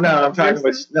Hotep. Well, I'm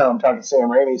talking Sam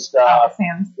Raimi stuff.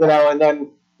 And then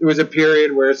there was a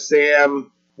period where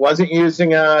Sam wasn't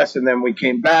using us, and then we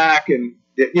came back, and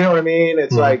you know what I mean?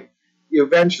 It's like you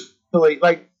eventually.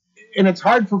 And it's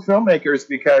hard for filmmakers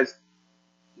because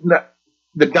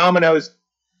the dominoes,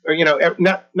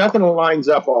 nothing lines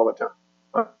up all the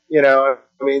time. I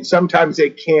mean, sometimes they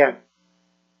can't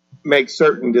make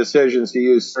certain decisions to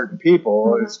use certain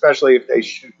people, especially if they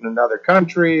shoot in another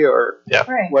country or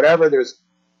whatever. There's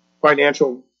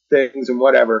financial things and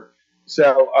whatever.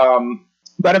 So,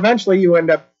 but eventually you end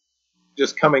up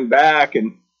just coming back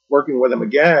and working with them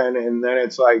again, and then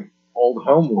it's like, old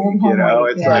home week,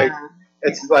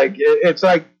 it's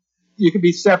like you could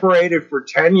be separated for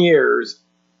 10 years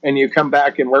and you come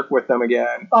back and work with them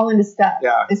again. Fall into step.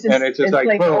 Yeah. It's just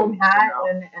like boom, old hat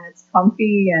and it's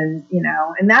comfy and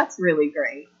that's really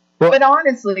great. Well, but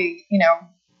honestly,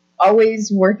 always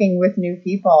working with new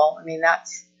people. I mean,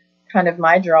 that's kind of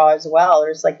my draw as well.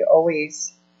 There's like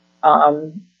always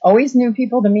new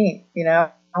people to meet,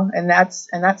 and that's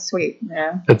sweet.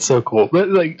 Yeah, it's so cool. But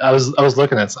like I was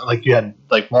looking at something, like you had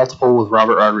like multiple with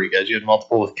Robert Rodriguez, you had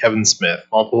multiple with Kevin Smith,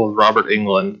 multiple with Robert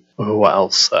Englund. Who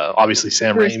else? Obviously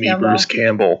Sam Raimi, Bruce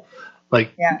Campbell.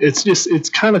 Like it's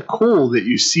kind of cool that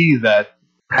you see that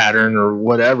pattern or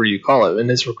whatever you call it, and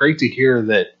it's great to hear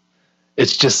that.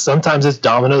 It's just sometimes it's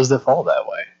dominoes that fall that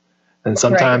way, and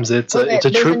sometimes it's a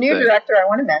truth. There's a new director I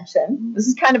want to mention. This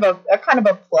is kind of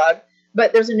a plug.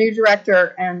 But there's a new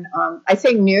director, and I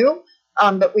say new,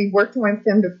 but we've worked with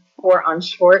him before on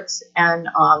shorts and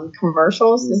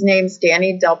commercials. His name's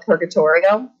Danny Del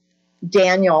Purgatorio.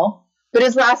 Daniel. But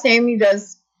his last name, he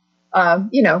does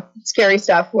scary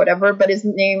stuff, whatever. But his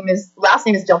last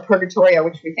name is Del Purgatorio,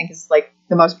 which we think is like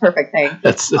the most perfect thing.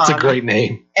 That's a great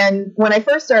name. And when I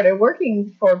first started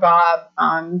working for Bob,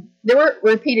 there were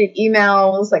repeated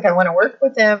emails like, I want to work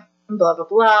with him, blah, blah,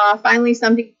 blah. Finally,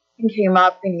 something came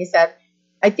up and he said,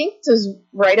 I think this is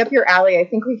right up your alley. I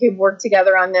think we could work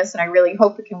together on this, and I really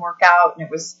hope it can work out. And it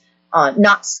was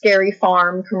not Scary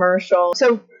Farm commercial.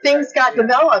 So things got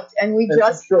developed, and we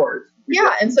just shorts.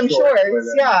 And some shorts.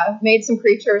 Made some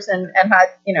creatures and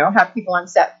had people on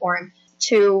set for him.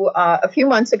 A few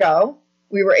months ago,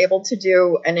 we were able to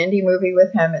do an indie movie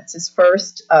with him. It's his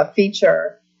first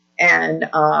feature, and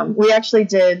we actually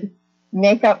did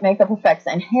makeup effects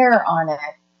and hair on it.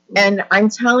 And I'm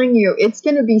telling you, it's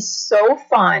going to be so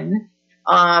fun.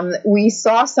 We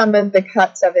saw some of the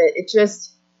cuts of it. It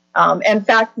just, in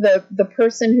fact, the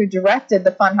person who directed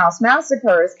the Funhouse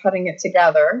Massacre is cutting it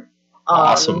together.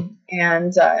 Awesome.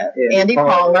 And Andy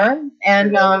Palmer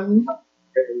and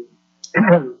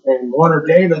Warner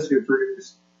Davis, who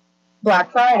produced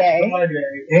Black Friday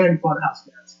and Funhouse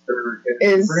Massacre,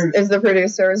 is the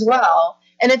producer as well.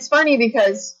 And it's funny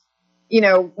because,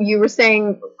 you were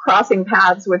saying crossing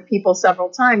paths with people several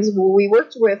times. Well, we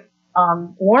worked with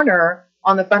Warner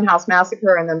on the Funhouse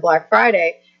Massacre and then Black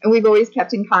Friday, and we've always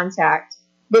kept in contact.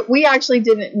 But we actually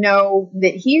didn't know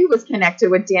that he was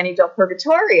connected with Danny Del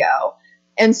Purgatorio.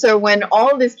 And so when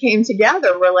all of this came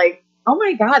together, we're like, oh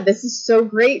my God, this is so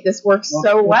great. This works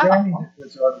so well. Danny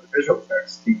was on the visual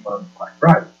effects team on Black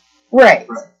Friday. Right.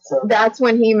 So that's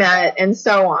when he met and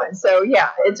so on. So yeah,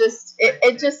 it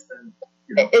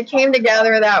came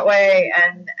together that way,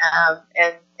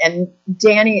 and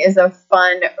Danny is a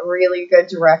fun, really good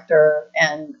director,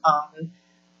 and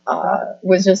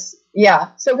was just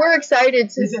So we're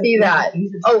excited to see that.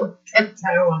 He's and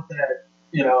talent that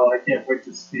I can't wait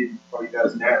to see what he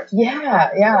does next.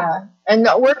 Yeah. And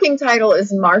the working title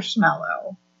is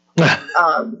Marshmallow.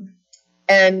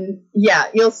 And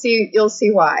you'll see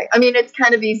why. I mean, it's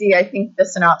kind of easy. I think the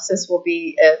synopsis will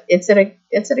be it's at a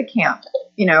camp.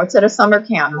 It's at a summer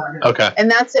camp. Okay. And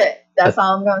that's it. That's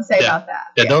all I'm going to say about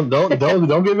that. Yeah. Don't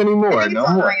give any more. It's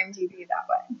on IMDb that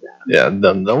way. Yeah.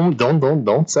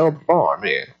 Don't sell the farm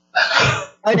here.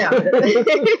 Oh no.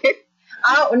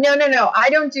 Oh no. I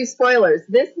don't do spoilers.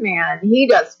 This man, he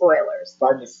does spoilers.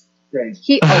 By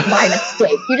mistake. By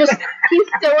mistake. He's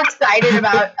so excited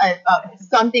about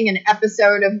something, an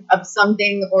episode of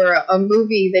something or a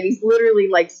movie that he's literally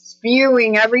like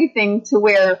spewing everything to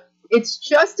where it's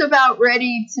just about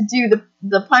ready to do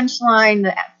the punchline,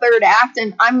 the third act,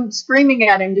 and I'm screaming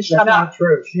at him to shut up. That's not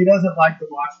true. She doesn't like to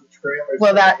watch the trailers.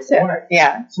 Well, that's it.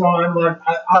 Yeah. So I'm like,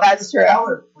 that's true.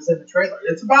 Was in the trailer.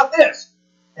 It's about this.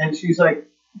 And she's like,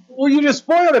 well, you just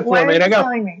spoiled it for me. And I go,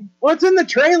 telling me? What's in the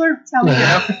trailer? Tell me.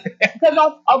 Because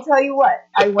I'll tell you what.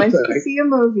 I went to see a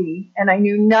movie, and I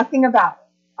knew nothing about it.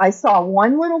 I saw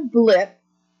one little blip,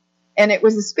 and it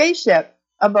was a spaceship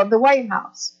above the White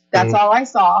House. That's all I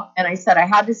saw. And I said I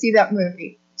had to see that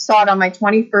movie. Saw it on my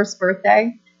 21st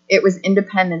birthday. It was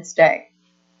Independence Day.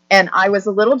 And I was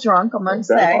a little drunk, I must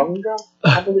say.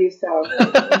 I believe so.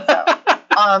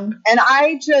 And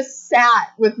I just sat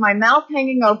with my mouth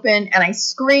hanging open, and I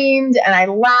screamed and I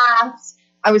laughed.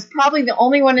 I was probably the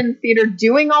only one in the theater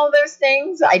doing all those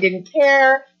things. I didn't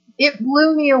care. It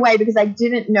blew me away because I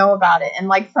didn't know about it. And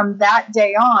like from that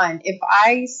day on, if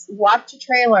I watch a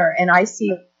trailer and I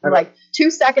see like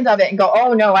 2 seconds of it and go,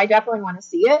 oh no, I definitely want to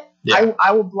see it. Yeah.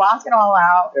 I will block it all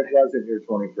out. It wasn't your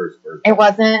 21st birthday. It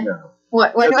wasn't? No.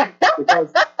 What?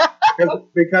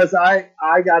 Because I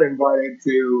got invited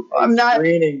to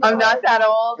screening. I'm not that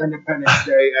old. Independence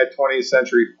Day at 20th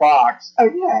Century Fox.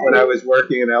 Okay. When I was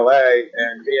working in LA,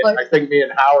 and I think me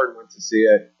and Howard went to see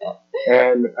it,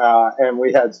 and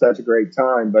we had such a great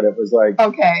time. But it was like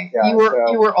okay, yeah,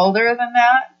 you were older than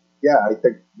that. Yeah, I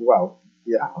think. Well,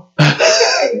 yeah.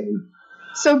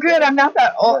 So good. I'm not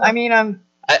that old. I mean,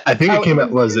 I think it came out,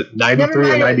 was it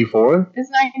 93 or 94? It's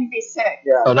 96.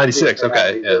 Yeah. Oh, 96.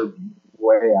 Okay. Yeah.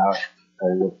 Way out.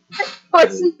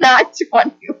 Was not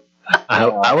 20.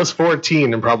 I was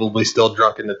 14 and probably still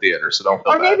drunk in the theater, so don't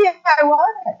feel bad. Or maybe I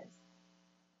was.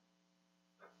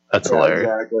 That's hilarious.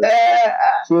 Exactly.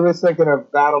 She was thinking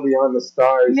of Battle Beyond the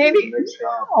Stars. Maybe.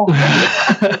 No.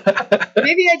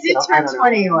 Maybe I did turn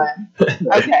 21.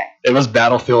 Okay. It was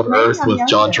Battlefield Earth with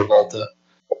John Travolta.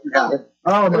 Yeah.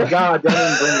 Oh my God! Don't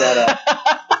even bring that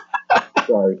up.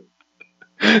 Sorry.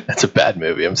 That's a bad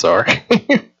movie. I'm sorry.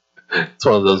 It's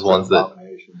one of those ones that.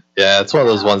 Yeah, it's one of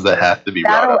those ones that have to be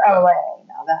Battle brought up. LA.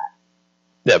 Now that.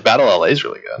 Yeah, Battle LA is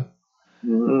really good.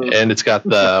 Mm-hmm. And it's got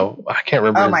I can't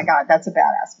remember. Oh my God, that's a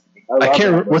badass movie. I can't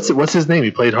remember what's his name.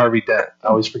 He played Harvey Dent. I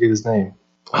always forget his name.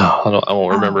 I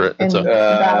won't remember it. It's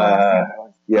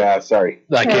yeah, sorry.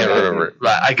 I can't remember it.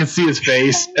 I can see his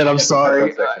face, and I'm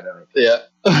sorry. Yeah.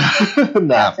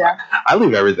 Nah, I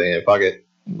leave everything in. Fuck it.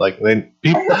 Like,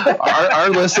 our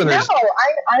listeners. No,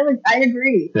 I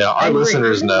agree. Yeah, our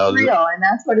listeners know. It's real, and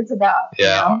that's what it's about.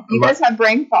 Yeah. You guys have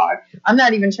brain fog. I'm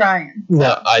not even trying.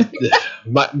 No,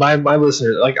 my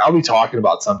listeners, like, I'll be talking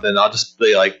about something, and I'll just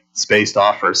be like spaced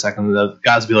off for a second, and the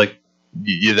guys will be like,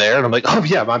 "You there?" And I'm like, "Oh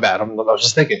yeah, my bad. I was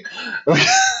just thinking."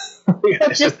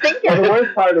 Just thinking. The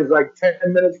worst part is like 10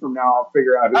 minutes from now, I'll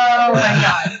figure out. Oh my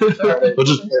god! It'll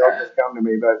just come to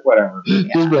me, but whatever.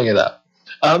 Just bring it up.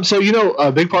 So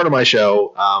a big part of my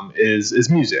show is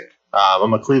music.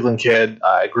 I'm a Cleveland kid.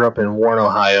 I grew up in Warren,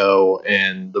 Ohio,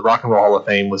 and the Rock and Roll Hall of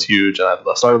Fame was huge. And I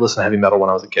started listening to heavy metal when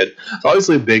I was a kid. So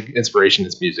obviously, a big inspiration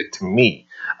is music to me.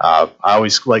 I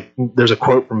always there's a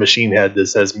quote from Machine Head that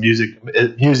says,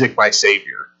 "Music, my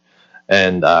savior."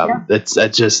 And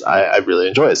I really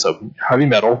enjoy it. So heavy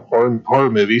metal, horror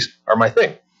movies are my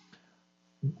thing.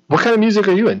 What kind of music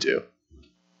are you into?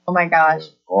 Oh my gosh.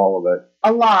 All of it.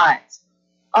 A lot.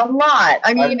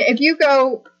 I mean, if you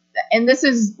go, and this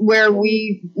is where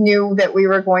we knew that we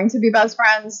were going to be best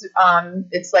friends.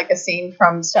 It's like a scene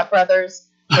from Step Brothers.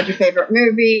 What's your favorite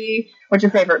movie? What's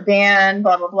your favorite band?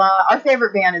 Blah, blah, blah. Our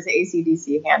favorite band is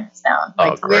AC/DC, hands down.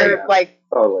 Like, we're like,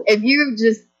 totally. If you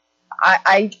just,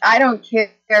 I don't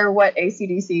care what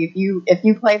AC/DC. If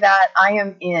you play that, I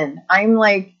am in. I'm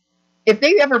like, if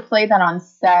they ever played that on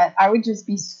set, I would just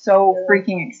be so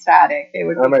freaking ecstatic. It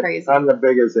would be crazy. I'm the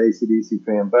biggest AC/DC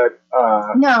fan, but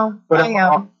no, I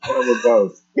am. We're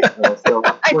both. So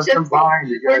we're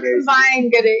combined. We're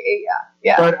combined. Good.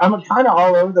 Yeah. But I'm kind of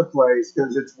all over the place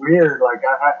because it's weird. Like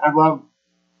I love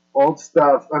old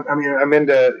stuff. I mean, I'm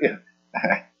into.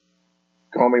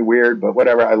 Call me weird, but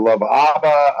whatever. I love ABBA.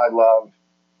 I love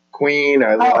Queen.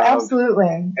 I love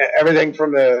absolutely everything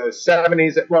from the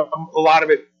 70s. Well, a lot of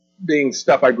it being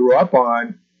stuff I grew up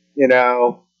on.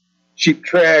 Cheap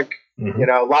Trick.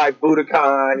 Mm-hmm. Live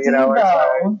Budokan.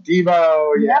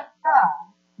 Devo. Yeah.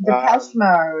 Depeche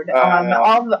Mode.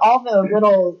 All the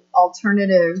little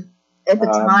alternative. At the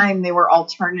time, they were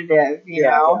alternative. You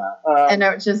know, and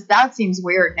it just that seems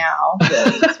weird now.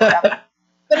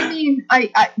 But I mean,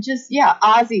 I just,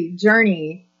 Ozzy,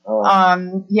 Journey,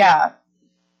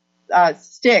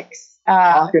 Styx,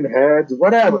 Talking Heads,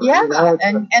 whatever. Yeah,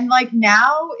 and like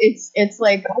now it's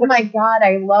like, oh my God,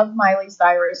 I love Miley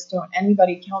Cyrus. Don't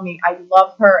anybody kill me. I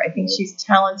love her. I think she's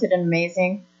talented and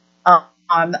amazing.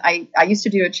 I used to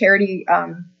do a charity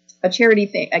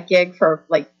thing, a gig for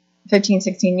like 15,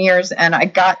 16 years, and I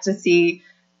got to see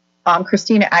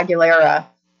Christina Aguilera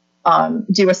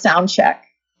do a sound check.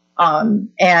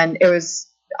 And it was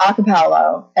a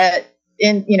cappella at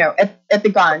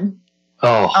the gun.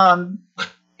 Oh.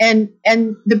 And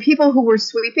the people who were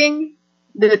sweeping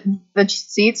the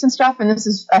seats and stuff, and this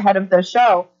is ahead of the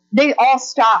show, they all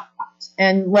stopped.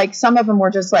 And like some of them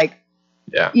were just like,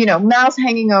 mouths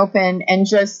hanging open and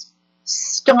just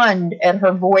stunned at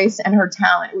her voice and her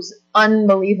talent. It was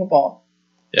unbelievable.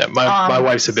 Yeah, my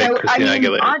wife's a big Christina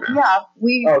Aguilera.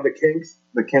 The Kinks.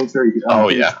 The Kinks are. Love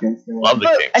the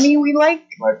Kinks. I mean, we like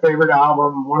my favorite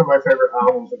album. One of my favorite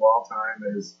albums of all time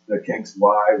is the Kinks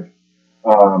Live.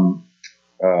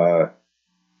 The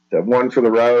One for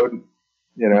the Road.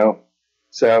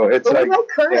 So it's we like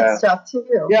current stuff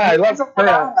too. Yeah, I love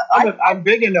current. I'm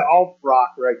big into alt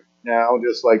rock right now.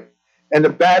 Just like, and the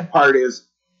bad part is,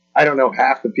 I don't know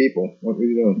half the people. What are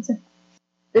you doing?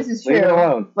 This is true. Leave it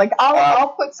alone. Like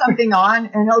I'll put something on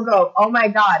and he'll go, "Oh my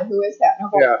God, who is that?" And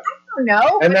I'll go, "I don't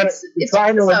know." And then it's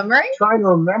awesome, right? Trying to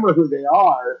remember who they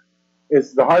are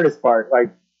is the hardest part. Like,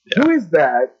 who is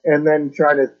that? And then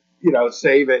trying to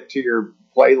save it to your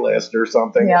playlist or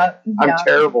something. Yeah, I'm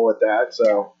terrible at that.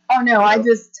 So. Oh no, I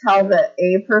just tell the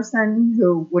A person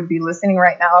who would be listening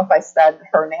right now if I said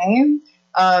her name.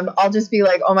 I'll just be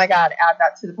like, "Oh my God, add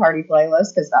that to the party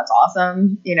playlist because that's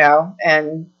awesome,"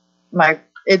 and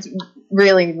it's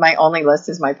really my only list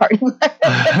is my party list.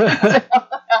 So,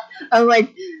 I'm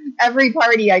like, every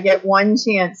party I get one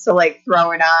chance to like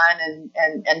throw it on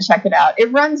and check it out.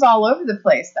 It runs all over the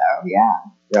place though.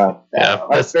 Yeah.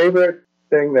 Our favorite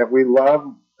thing that we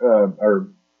love, our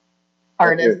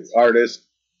artist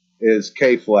is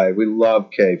K-Flay. We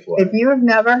love K-Flay. If you have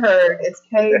never heard, it's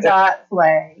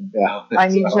K.Flay. Yeah. I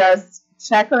mean, just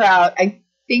check her out. I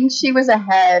think she was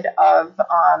ahead of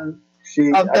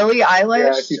Billie Eilish.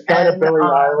 Yeah, she's kind of Billie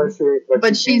Eilish,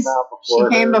 but she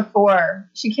came before.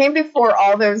 She came before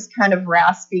all those kind of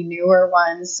raspy newer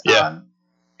ones. Yeah.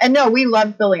 And no, we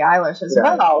love Billie Eilish as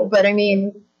well. But I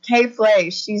mean, Kay Flay,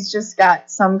 she's just got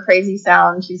some crazy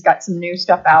sound. She's got some new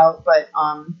stuff out, but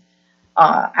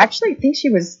actually, I think she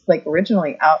was like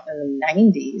originally out in the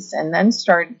 90s and then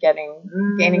started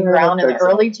gaining ground in the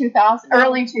early 2000s.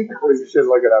 Early 2000s. You should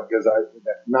look it up because that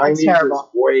 90s is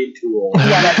way too old.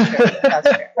 Yeah, that's true. That's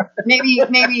true.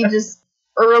 Maybe just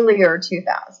earlier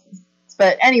 2000s.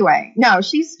 But anyway, no,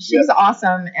 she's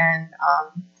awesome, and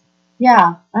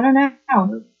yeah, I don't know.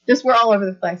 Just we're all over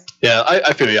the place. Yeah,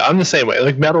 I feel you. I'm the same way.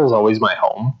 Like, metal is always my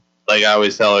home. Like, I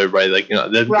always tell everybody, like, you know,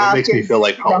 that makes me feel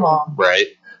like home, right?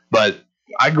 But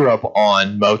I grew up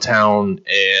on Motown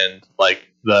and like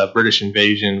the British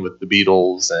Invasion with the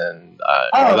Beatles and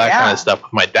that kind of stuff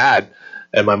with my dad.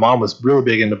 And my mom was really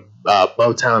big into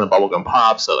Motown and bubblegum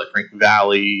pop, so like Frankie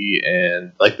Valli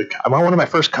and like one of my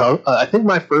first I think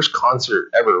my first concert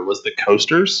ever was the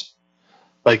Coasters,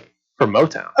 like from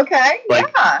Motown. Okay,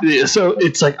 like, yeah. So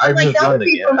it's like I've just done it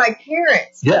again. For my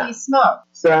parents, we smoke.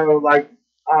 So like,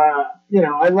 you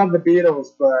know, I love the Beatles,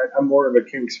 but I'm more of a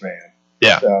Kinks fan.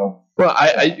 Yeah. So, well,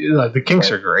 the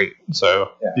Kinks are great,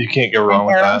 so you can't go wrong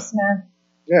with that.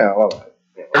 Yeah, I love it.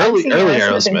 Early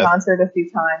Aerosmith in Aerosmith concert a few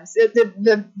times.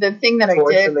 The thing that Toys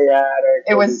I did in the Attic,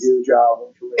 it was a huge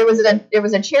album. It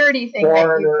was a charity thing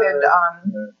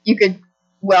that you could.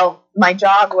 Well, my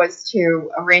job was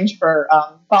to arrange for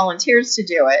volunteers to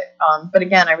do it. But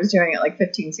again, I was doing it like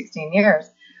 15, 16 years.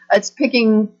 It's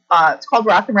picking. It's called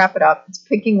Rock and Wrap It Up. It's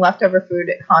picking leftover food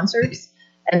at concerts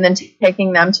and then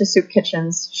taking them to soup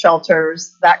kitchens,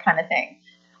 shelters, that kind of thing.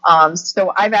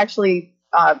 So I've actually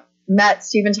met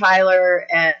Steven Tyler,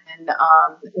 and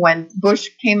when Bush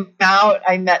came out,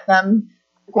 I met them.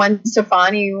 Gwen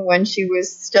Stefani when she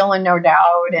was still in No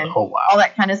Doubt, and all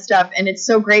that kind of stuff. And it's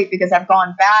so great because I've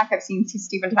gone back, I've seen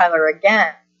Steven Tyler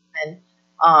again, and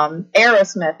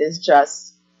Aerosmith is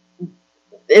just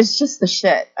the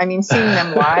shit. I mean, seeing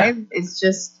them live is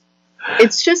just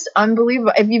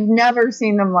unbelievable. If you've never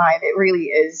seen them live, it really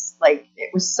is like,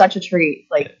 it was such a treat.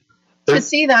 Like, to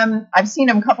see them, I've seen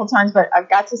them a couple times, but I've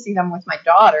got to see them with my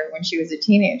daughter when she was a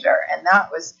teenager, and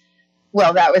that was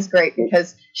great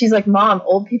because she's like, Mom,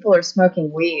 old people are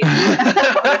smoking weed.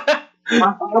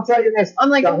 I'll tell you this. I'm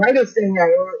like, the hardest thing I've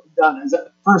ever done is,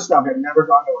 first off, I've never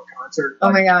gone to a concert. Oh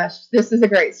my gosh, this is a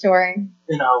great story.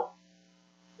 You know,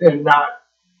 and not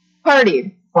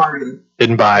partied.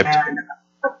 Imbibed. And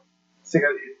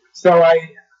so I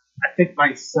think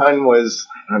my son was,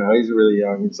 I don't know, he's really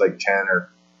young. He's like 10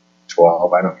 or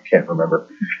 12. I can't remember.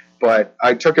 But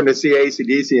I took him to see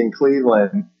AC/DC in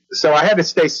Cleveland. So I had to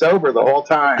stay sober the whole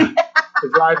time to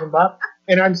drive him up.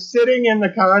 And I'm sitting in the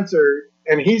concert,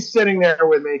 and he's sitting there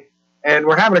with me, and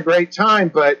we're having a great time,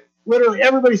 but literally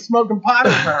everybody's smoking pot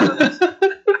in terms.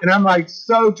 And I'm like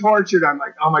so tortured. I'm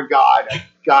like, oh my God, I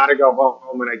gotta go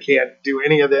home, and I can't do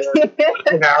any of this. You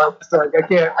know, it's like I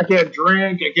can't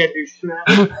drink, I can't do shit.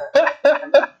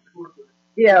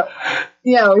 He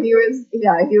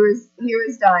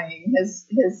was dying.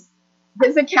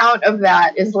 His account of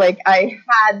that is like, I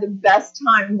had the best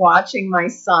time watching my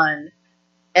son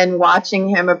and watching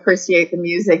him appreciate the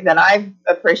music that I've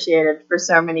appreciated for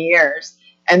so many years.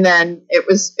 And then it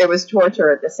was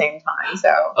torture at the same time. So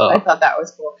I thought that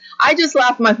was cool. I just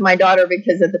laughed with my daughter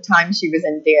because at the time she was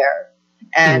in Dare,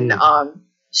 and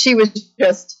she was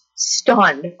just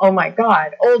stunned. Oh my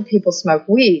God, old people smoke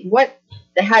weed. What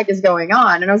the heck is going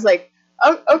on? And I was like,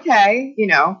 oh, okay, you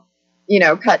know,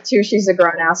 cut to, she's a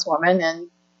grown ass woman, and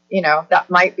that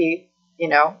might be,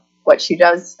 what she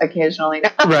does occasionally.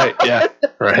 Right. Yeah.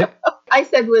 Right. I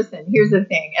said, listen, here's the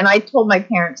thing. And I told my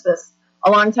parents this a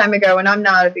long time ago, and I'm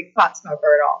not a big pot smoker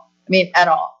at all. I mean, at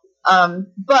all.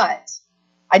 But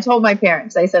I told my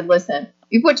parents, I said, listen,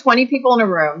 you put 20 people in a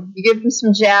room, you give them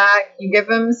some Jack, you give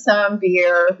them some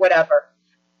beer, whatever.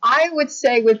 I would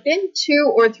say within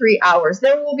 2 or 3 hours,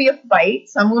 there will be a fight.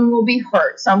 Someone will be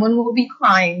hurt. Someone will be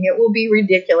crying. It will be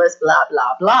ridiculous, blah,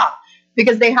 blah, blah.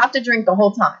 Because they have to drink the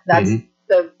whole time. That's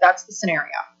the scenario.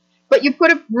 But you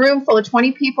put a room full of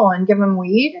 20 people and give them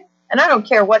weed, and I don't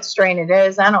care what strain it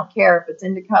is. I don't care if it's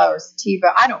indica or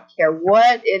sativa. I don't care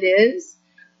what it is.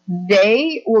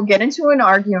 They will get into an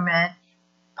argument,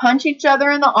 punch each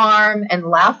other in the arm, and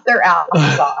laugh their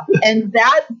asses off. And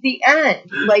that's the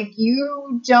end. Like,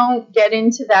 you don't get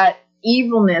into that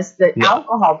evilness that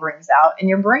alcohol brings out in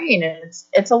your brain, and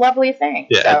it's a lovely thing.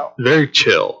 Yeah, so. Very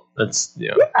chill. That's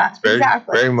it's very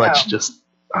very much just.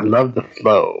 I love the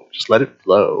flow. Just let it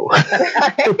flow.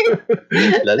 That's a good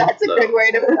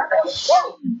way to put it.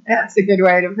 That's a good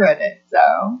way to put it.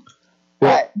 So,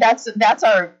 But that's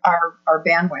our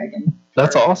bandwagon.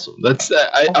 That's awesome.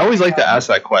 I always like to ask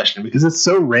that question because it's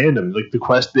so random. Like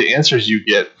the answers you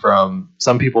get from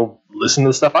some people listen to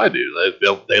the stuff I do.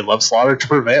 They love Slaughter to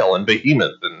Prevail and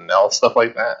Behemoth and all stuff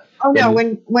like that. Oh no!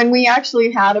 When we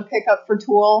actually had a pickup for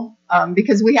Tool,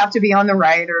 because we have to be on the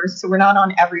writers, so we're not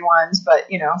on everyone's, but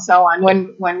so on.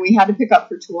 When we had to pick up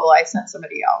for Tool, I sent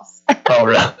somebody else. Oh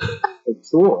really?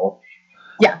 Tool.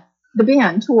 Yeah, the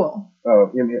band Tool.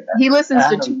 Oh, you mean he listens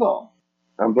Adam. to Tool.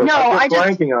 I'm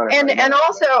blanking on it. And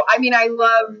also, I mean, I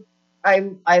love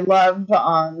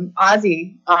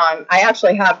Ozzy. I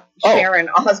actually have Sharon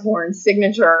Osbourne's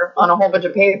signature on a whole bunch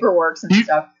of paperwork and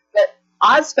stuff. But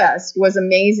Ozfest was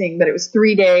amazing, but it was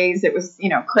 3 days. It was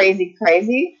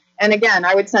crazy. And again,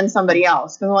 I would send somebody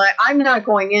else because I'm not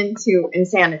going into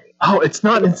insanity. Oh, it's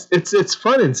not. It's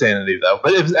fun insanity though.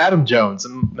 But it was Adam Jones,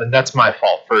 and that's my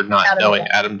fault for not knowing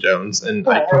Adam Jones. And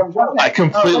I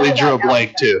completely drew a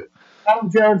blank too.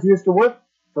 Adam Jones used to work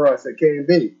for us at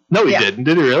K&B. No, he didn't.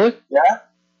 Did he really? Yeah.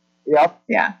 Yep.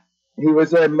 Yeah. He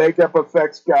was a makeup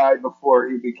effects guy before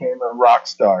he became a rock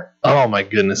star. Oh my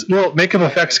goodness. Well, makeup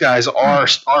effects guys are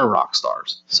rock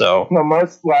stars. So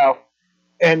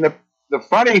and the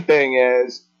funny thing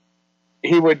is,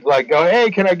 he would go, "Hey,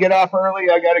 can I get off early?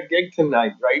 I got a gig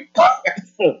tonight, right?"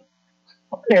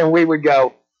 And we would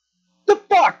go, "The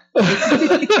fuck?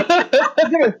 You're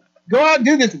gonna go out and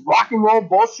do this rock and roll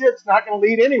bullshit? It's not gonna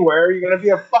lead anywhere. You're gonna be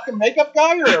a fucking makeup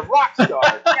guy or a rock star?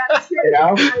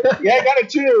 Yeah, you gotta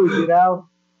choose,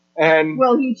 And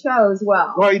he chose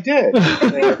well. Well, he did.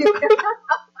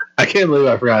 I can't believe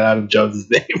I forgot Adam Jones'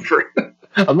 name for it.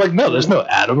 I'm like, no, there's no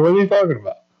Adam. What are you talking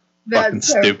about? That's fucking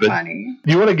so stupid. Funny.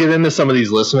 Do you want to get into some of these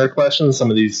listener questions?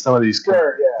 Some of these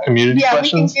sure, community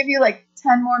questions? We can give you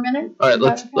 10 more minutes. All right,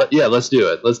 let's do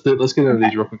it. Let's get into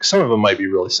these real quick. Some of them might be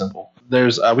really simple.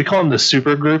 There's we call him the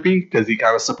super groupie because he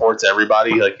kind of supports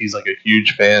everybody. He's a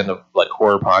huge fan of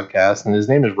horror podcasts, and his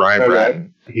name is Ryan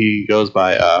Bratton. He goes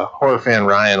by Horror Fan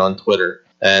Ryan on Twitter,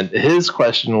 and his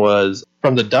question was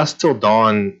from the Dusk Till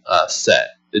Dawn set.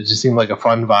 It just seemed like a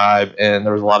fun vibe, and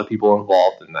there was a lot of people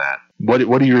involved in that. What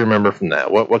do you remember from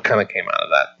that? What kind of came out of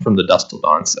that from the Dusk Till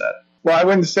Dawn set? Well, I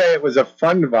wouldn't say it was a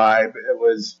fun vibe.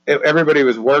 Everybody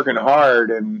was working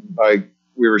hard, and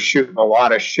we were shooting a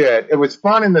lot of shit. It was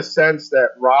fun in the sense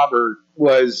that Robert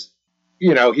was,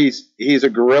 he's a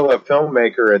guerrilla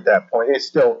filmmaker at that point. He's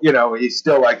still, he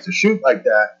still likes to shoot like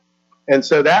that, and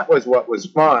so that was what was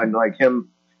fun. Him,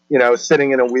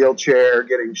 sitting in a wheelchair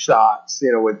getting shots,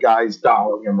 with guys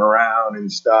following him around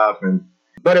and stuff.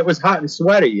 But it was hot and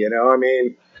sweaty, I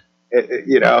mean,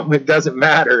 it doesn't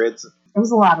matter. It was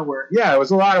a lot of work. Yeah, it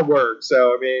was a lot of work.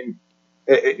 So, I mean,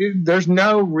 there's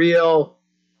no real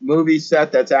movie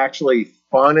set that's actually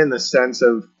fun in the sense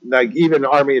of, even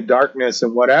Army of Darkness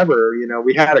and whatever,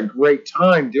 we had a great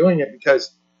time doing it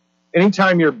because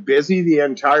anytime you're busy the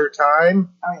entire time,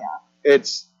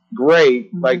 it's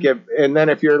great. Mm-hmm.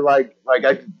 If you're like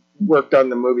I worked on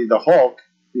the movie The Hulk,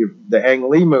 the Ang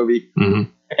Lee movie, mm-hmm.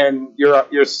 and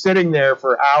you're sitting there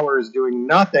for hours doing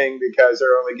nothing because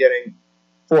they're only getting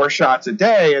 4 shots a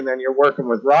day, and then you're working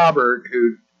with Robert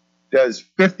who does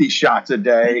 50 shots a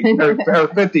day or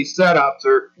 50 setups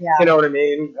or you know what I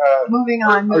mean? Moving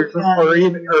on,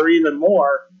 or even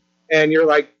more. And you're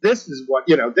like, this is what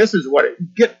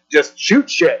it get. Just shoot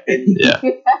shit,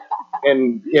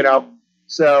 and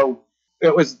so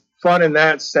it was fun in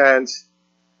that sense,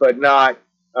 but not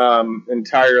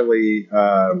entirely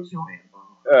enjoyable.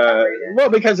 Well,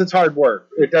 because it's hard work.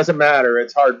 It doesn't matter.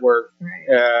 It's hard work.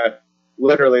 Right.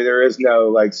 Literally, there is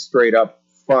no straight up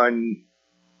fun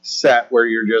set where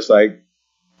you're just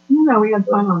No, we had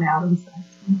fun on Adam's set.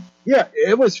 Yeah,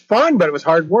 it was fun, but it was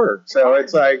hard work. So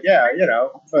it's but yeah.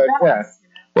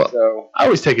 Well, so I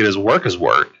always take it as work is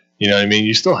work. You know what I mean?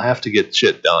 You still have to get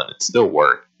shit done. It's still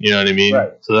work. You know what I mean?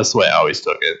 Right. So that's the way I always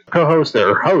took it. Co-host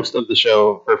or host of the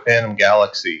show for Phantom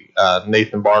Galaxy,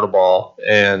 Nathan Bartleball,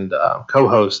 and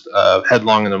co-host of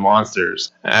Headlong and the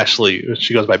Monsters, Ashley,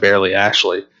 she goes by Barely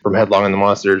Ashley, from Headlong and the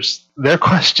Monsters. Their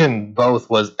question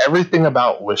both was everything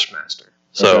about Wishmaster.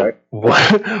 So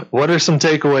what are some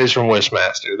takeaways from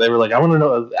Wishmaster? They were like, I want to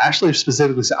know, Ashley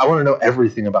specifically said, I want to know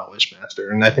everything about Wishmaster.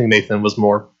 And I think Nathan was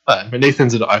more,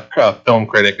 Nathan's a film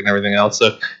critic and everything else,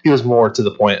 so he was more to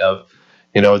the point of,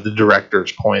 the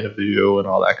director's point of view and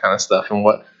all that kind of stuff, and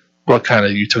what kind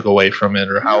of you took away from it,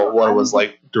 or what it was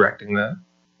like directing that.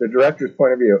 The director's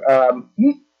point of view.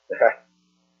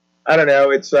 I don't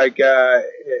know. It's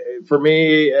for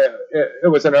me, it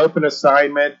was an open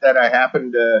assignment that I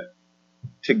happened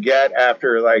to get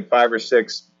after 5 or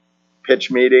 6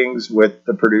 pitch meetings with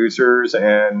the producers,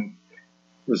 and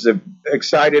was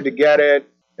excited to get it,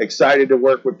 excited to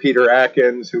work with Peter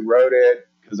Atkins, who wrote it,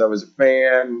 because I was a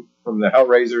fan from the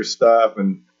Hellraiser stuff,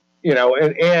 and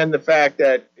and the fact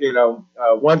that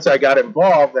once I got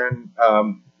involved, then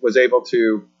was able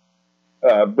to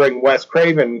bring Wes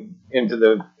Craven into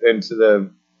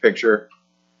the picture,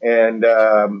 and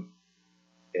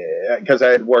because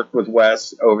I had worked with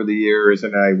Wes over the years,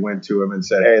 and I went to him and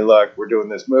said, "Hey, look, we're doing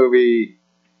this movie.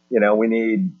 We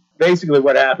need." Basically,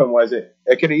 what happened was it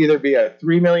could either be a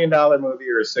 $3 million movie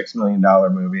or a $6 million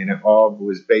movie, and it all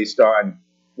was based on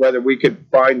whether we could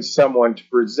find someone to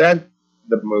present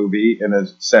the movie in a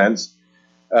sense,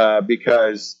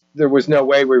 because there was no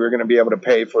way we were going to be able to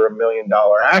pay for $1 million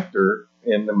actor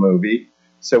in the movie.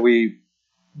 So we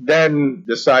then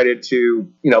decided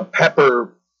to,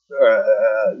 pepper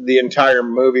the entire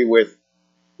movie with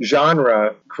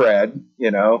genre cred,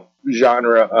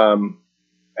 genre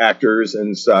actors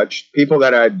and such, people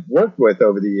that I'd worked with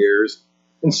over the years,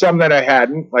 and some that I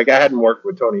hadn't. Like I hadn't worked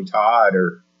with Tony Todd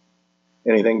or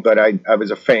anything, but I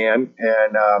was a fan,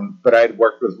 and but I had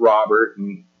worked with Robert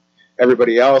and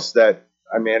everybody else that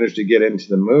I managed to get into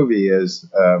the movie as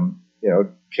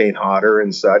Kane Hodder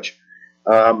and such.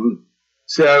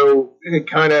 So it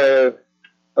kind of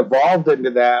evolved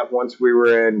into that once we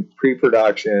were in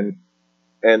pre-production,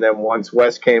 and then once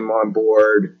Wes came on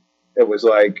board, it was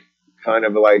kind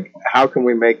of like, how can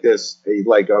we make this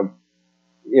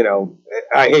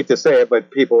I hate to say it, but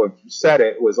people have said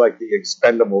it was like the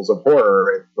Expendables of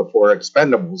horror before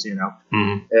Expendables,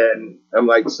 Mm-hmm. And I'm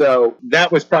like, so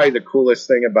that was probably the coolest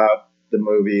thing about the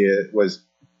movie. It was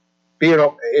being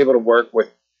able to work with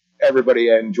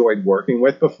everybody I enjoyed working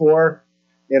with before,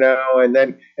 and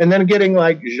then getting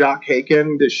like Jacques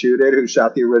Haken to shoot it, who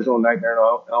shot the original Nightmare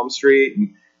on Elm Street.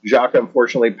 And Jacques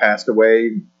unfortunately passed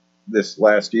away this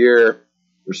last year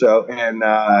or so. And,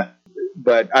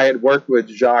 but I had worked with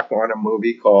Jacques on a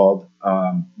movie called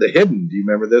The Hidden. Do you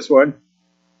remember this one?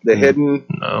 The Hidden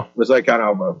was like kind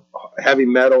of a heavy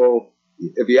metal.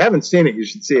 If you haven't seen it, you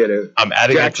should see it. I'm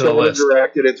adding Jack it to the list.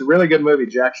 Directed it. It's a really good movie.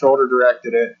 Jack Shoulder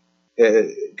directed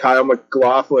it. Kyle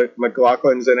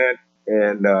MacLachlan's in it,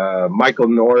 and Michael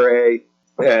Norrie.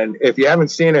 And if you haven't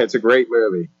seen it, it's a great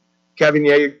movie. Kevin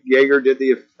Yeager did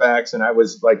the effects, and I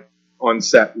was like on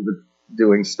set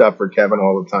doing stuff for Kevin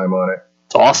all the time on it.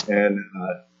 It's awesome. And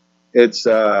it's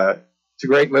a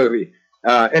great movie.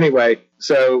 Anyway,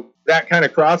 so that kind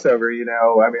of crossover,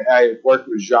 I worked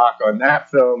with Jacques on that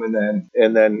film,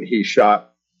 and then he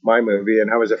shot my movie,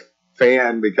 and I was a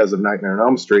fan because of Nightmare on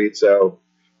Elm Street. So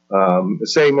the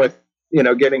same with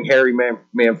getting Harry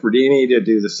Manfredini to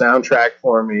do the soundtrack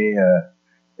for me.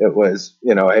 It was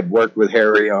I had worked with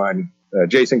Harry on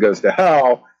Jason Goes to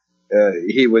Hell.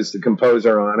 He was the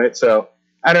composer on it. So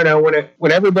I don't know,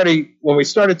 when we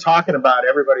started talking about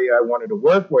everybody I wanted to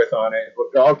work with on it,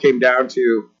 it all came down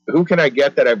to who can I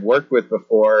get that I've worked with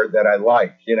before that I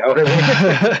like, you know what I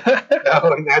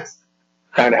mean? And that's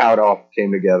kind of how it all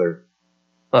came together.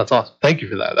 Well, that's awesome. Thank you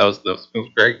for that. That was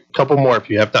great. A couple more if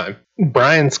you have time.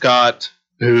 Brian Scott,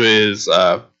 who is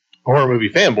a horror movie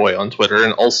fanboy on Twitter,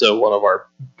 and also one of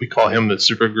we call him the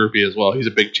super groupie as well. He's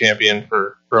a big champion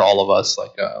for all of us,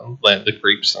 like Land of the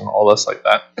Creeps and all this like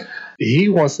that. He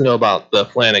wants to know about the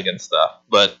Flanagan stuff,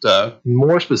 but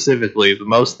more specifically, the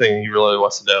most thing he really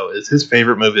wants to know is his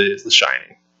favorite movie is The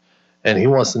Shining, and he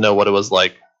wants to know what it was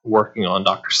like working on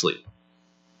Dr. Sleep.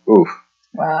 Oof.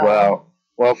 Wow.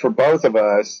 Well, for both of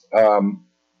us,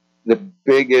 the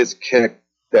biggest kick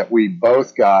that we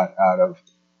both got out of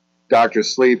Dr.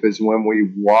 Sleep is when we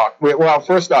walked. Well,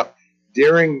 first off,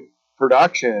 during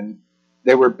production,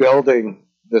 they were building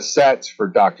the sets for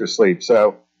Dr. Sleep.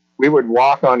 So we would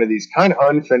walk onto these kind of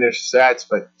unfinished sets,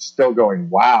 but still going,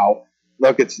 wow,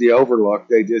 look, it's the Overlook.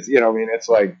 They just, it's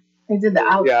like. They did the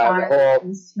outside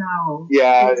in snow.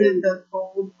 Yeah. They did the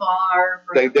gold bar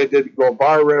room. They did the gold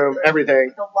bar room,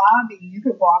 everything. The lobby, you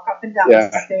could walk up and down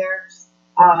the stairs.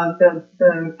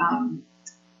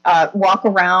 Walk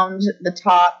around the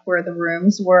top where the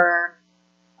rooms were.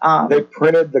 They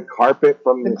printed the carpet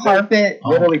from the carpet.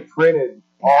 Literally printed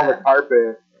all the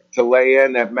carpet to lay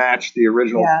in that matched the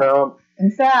original film. In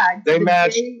fact, they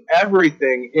matched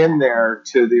everything in there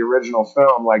to the original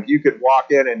film. Like you could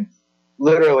walk in and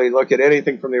literally look at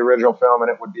anything from the original film, and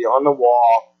it would be on the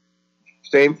wall,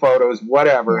 same photos,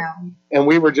 whatever. Yeah. And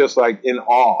we were just like in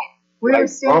awe. We were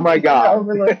still oh my God.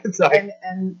 It's like,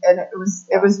 and it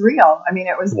was real. I mean,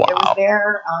 it was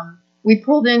there. We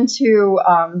pulled into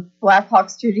Black Hawk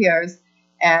Studios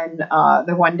and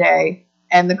the one day,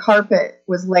 and the carpet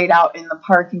was laid out in the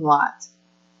parking lot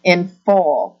in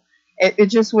full. It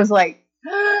just was like,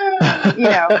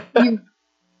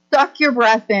 suck your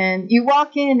breath in. You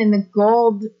walk in the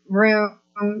gold room,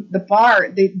 the bar,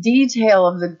 the detail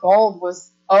of the gold was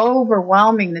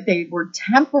overwhelming, that they were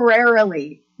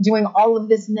temporarily doing all of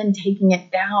this and then taking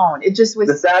it down. It just was...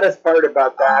 The saddest part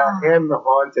about that and the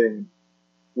haunting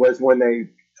was when they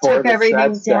took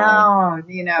everything down,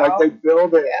 you know. Like, they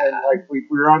built it, and like we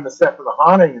were on the set for the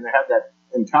haunting, and they had that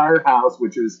entire house,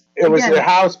 which was... It was a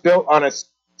house built on a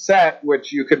set,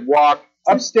 which you could walk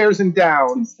upstairs and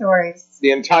down. 2 stories. The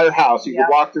entire house. You could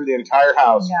walk through the entire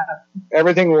house. Yeah.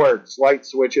 Everything works. Light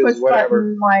switches, push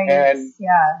whatever. Lights,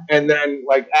 and then,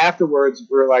 like, afterwards,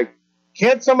 we were like,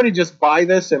 can't somebody just buy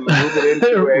this and move it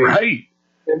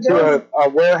into a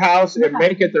warehouse and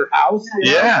make it their house?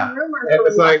 Yeah. It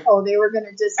was like, they were going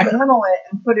to dismantle it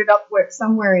and put it up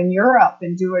somewhere in Europe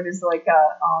and do it as like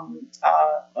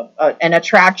an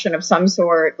attraction of some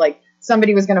sort. Like,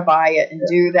 somebody was going to buy it and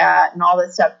do that and all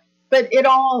this stuff. But it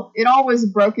all was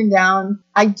broken down.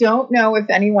 I don't know if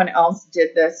anyone else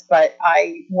did this, but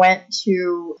I went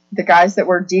to the guys that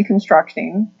were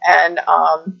deconstructing, and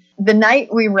the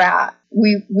night we wrapped,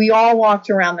 we all walked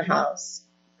around the house,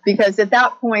 because at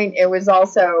that point it was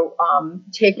also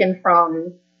taken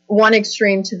from one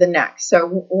extreme to the next. So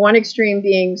one extreme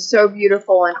being so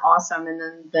beautiful and awesome, and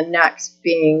then the next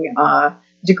being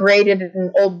degraded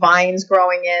and old vines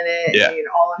growing in it, and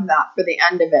all of that for the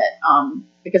end of it.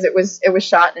 Because it was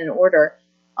shot in order.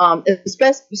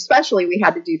 Especially we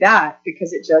had to do that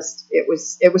because it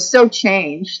was so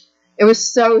changed. It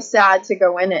was so sad to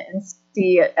go in it and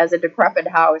see it as a decrepit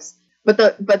house. But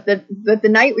the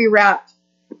night we wrapped,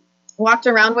 walked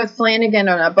around with Flanagan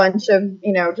and a bunch of,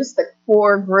 just the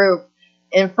core group,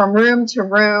 and from room to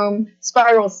room,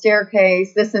 spiral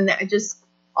staircase, this and that, just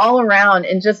all around,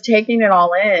 and just taking it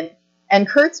all in. And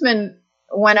Kurtzman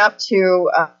went up to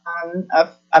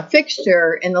a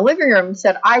fixture in the living room and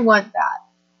said, I want that.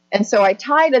 And so I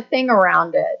tied a thing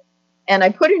around it, and I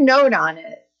put a note on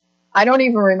it. I don't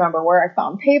even remember where I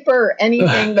found paper or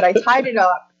anything, but I tied it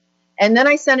up. And then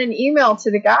I sent an email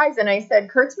to the guys, and I said,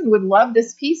 Kurtzman would love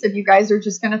this piece if you guys are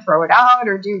just going to throw it out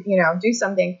or do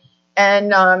something.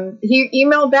 And he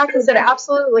emailed back and said,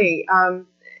 absolutely.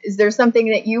 Is there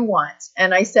something that you want?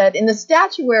 And I said, in the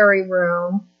statuary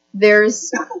room,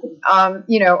 there's, a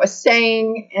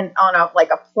saying on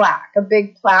a plaque, a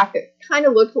big plaque. It kind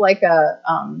of looked like a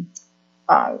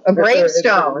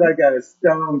gravestone. It's like a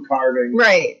stone carving.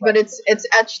 Right. But it's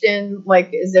etched in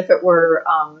like as if it were,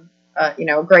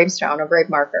 a gravestone, a grave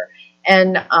marker.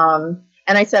 And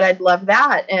I said, I'd love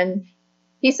that. And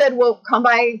he said, well, come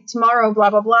by tomorrow,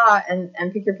 blah, blah, blah, and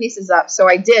pick your pieces up. So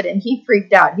I did, and he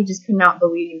freaked out. He just could not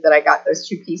believe that I got those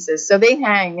 2 pieces. So they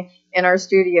hang in our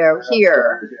studio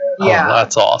here. Yeah. Oh,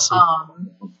 that's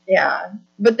awesome. Yeah.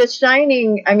 But The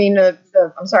Shining,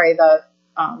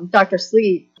 Dr.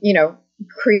 Sleep,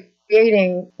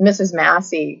 creating Mrs.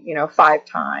 Massey,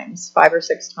 5 or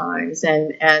 6 times,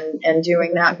 and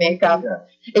doing that makeup. Yeah.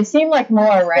 It seemed like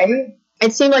more, right?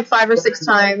 It seemed like 5 or 6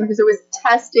 times because it was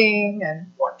testing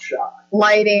and one shot,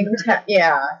 lighting,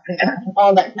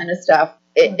 all that kind of stuff.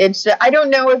 It's I don't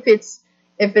know if it's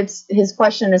his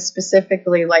question is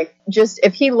specifically like, just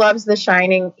if he loves The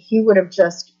Shining, he would have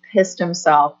just pissed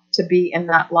himself to be in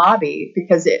that lobby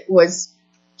because it was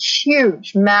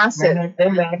huge, massive. And they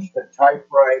matched the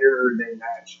typewriter, they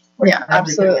matched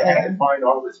absolutely. They had to find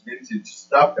all this vintage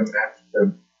stuff that matched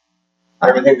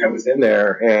everything that was in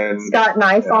there. And Scott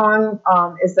Nifon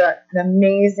is an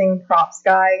amazing props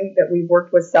guy that we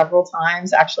worked with several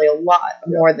times, actually a lot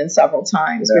more than several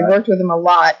times. We worked with him a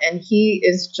lot, and he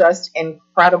is just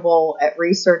incredible at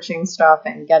researching stuff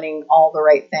and getting all the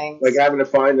right things. Like having to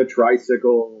find the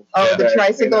tricycle. Oh, the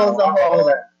tricycle is a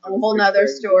whole nother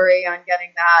story on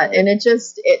getting that. And it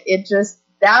just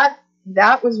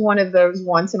that was one of those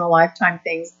once in a lifetime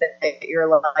things that you're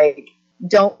like,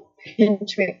 don't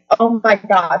pinch me. Oh my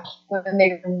gosh. When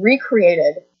they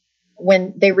recreated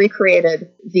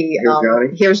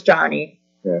the Here's Johnny.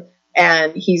 Yeah.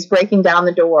 And he's breaking down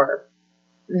the door.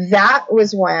 That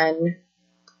was when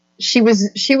she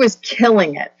was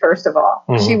killing it, first of all.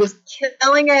 Mm-hmm. She was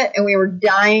killing it, and we were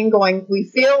dying, going, we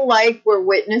feel like we're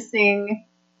witnessing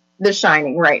The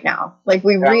Shining right now. Like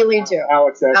we really do.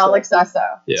 Alex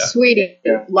Esso. Yeah. Sweetie.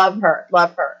 Yeah. Love her.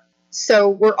 So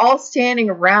we're all standing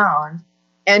around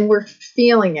and we're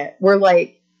feeling it. We're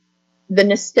like, the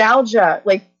nostalgia,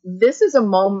 like this is a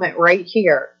moment right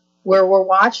here where we're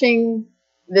watching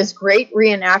this great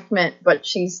reenactment, but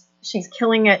she's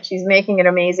killing it. She's making it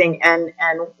amazing. And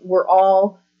we're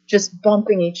all just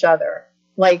bumping each other.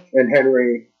 Like, and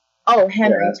Henry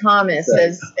Thomas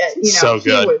is, so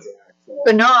good.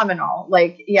 phenomenal.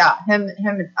 Like, yeah, him.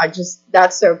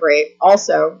 That's so great.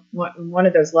 Also, one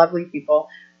of those lovely people.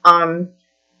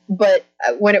 But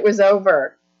when it was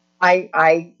over,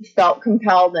 I felt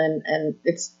compelled, and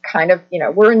it's kind of,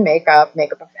 we're in makeup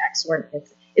effects.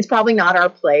 It's probably not our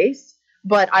place,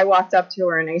 but I walked up to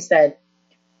her and I said,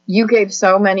 "You gave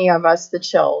so many of us the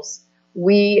chills.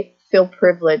 We feel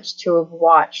privileged to have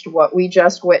watched what we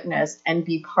just witnessed and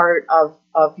be part of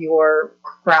your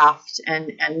craft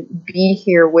and be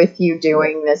here with you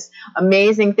doing this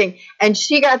amazing thing." And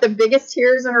she got the biggest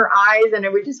tears in her eyes, and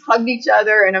we just hugged each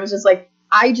other, and I was just like,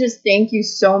 I just thank you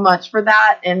so much for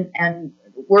that, and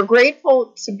we're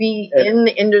grateful to be in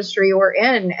the industry we're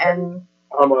in. And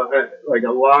like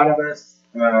a lot of us,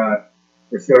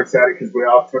 we're so excited because we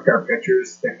all took our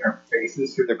pictures, sticking our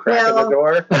faces through the crack of the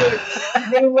door.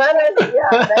 They let us,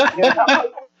 they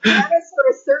let us for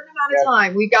a certain amount of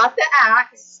time. We got the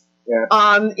axe,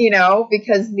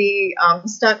 because the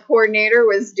stunt coordinator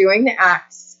was doing the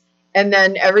axe, and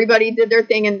then everybody did their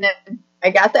thing, and then I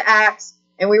got the axe,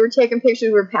 and we were taking pictures.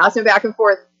 We were passing back and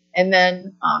forth, and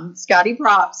then Scotty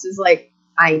Props is like,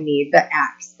 "I need the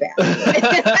axe back."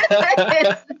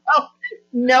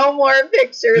 No more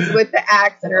pictures with the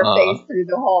axe in her face through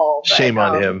the hole. But, shame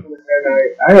on him.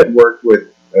 And I had worked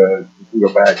with, if we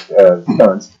go back,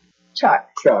 stunts. Chuck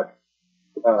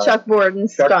Borden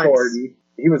Chuck stunts. Borden.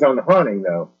 He was on The Haunting,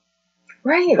 though.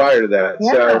 Right. Prior to that.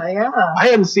 Yeah. I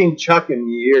hadn't seen Chuck in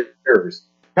years.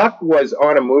 Chuck was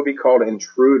on a movie called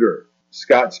Intruder.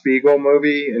 Scott Spiegel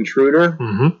movie, Intruder.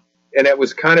 Mm-hmm. And it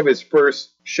was kind of his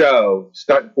first show,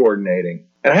 stunt coordinating.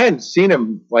 And I hadn't seen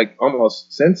him, like,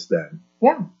 almost since then.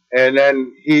 Yeah. And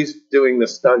then he's doing the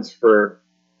stunts for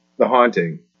The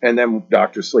Haunting, and then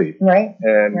Dr. Sleep. Right.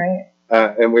 And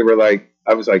and we were like,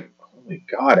 I was like, oh my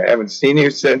God, I haven't seen you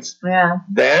since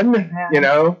then,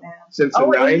 since the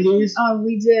 90s.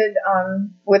 We did,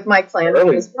 with Mike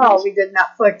Flanagan as well, we did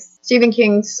Netflix, Stephen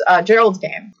King's Gerald's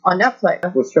Game on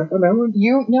Netflix. Was Chuck on that one?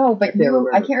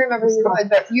 I can't remember who it was,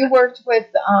 but you worked with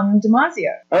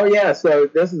DiMaggio. Oh yeah, so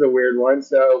this is a weird one.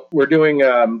 So we're doing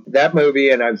that movie,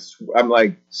 and I'm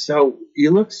like, so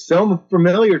you look so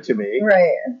familiar to me.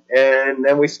 Right. And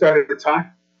then we started to talk,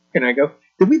 and I go,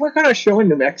 did we work on a show in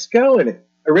New Mexico? And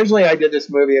originally I did this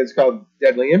movie, it's called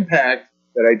Deadly Impact,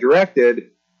 that I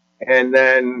directed. And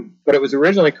then, but it was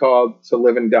originally called To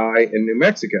Live and Die in New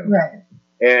Mexico. Right.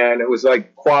 And it was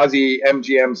like quasi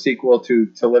MGM sequel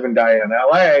to Live and Die in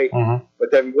LA. Mm-hmm.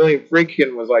 But then William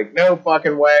Friedkin was like, no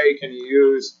fucking way can you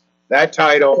use that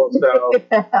title. So,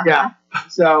 yeah.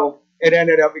 So it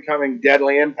ended up becoming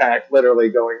Deadly Impact, literally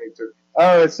going into,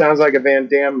 it sounds like a Van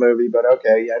Damme movie, but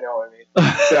okay, I know what I mean.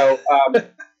 So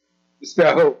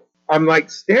I'm like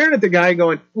staring at the guy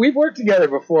going, we've worked together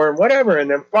before and whatever. And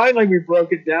then finally we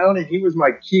broke it down, and he was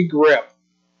my key grip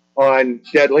on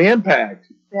Deadly Impact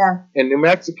in New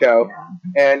Mexico. Yeah.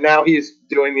 And now he's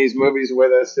doing these movies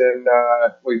with us. And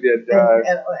we did...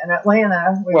 in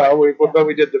Atlanta.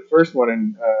 We did the first one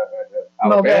in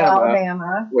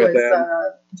Alabama with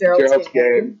Gerald's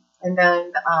Game. And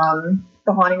then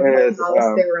The Haunting of Hill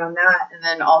House, they were on that. And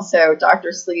then also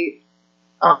Dr. Sleep.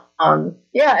 And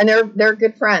they're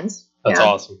good friends. That's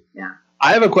awesome. Yeah.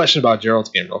 I have a question about Gerald's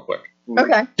Game real quick.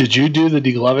 Okay. Did you do the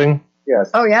degloving?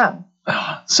 Yes. Oh, yeah.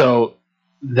 So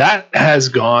that has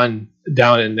gone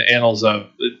down in the annals of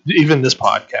even this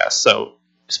podcast. So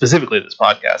specifically this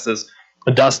podcast is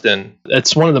Dustin.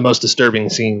 It's one of the most disturbing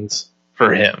scenes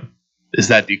for him is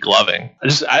that degloving.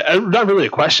 Not really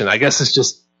a question. I guess it's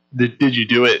just, did you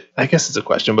do it? I guess it's a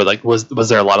question, but like, was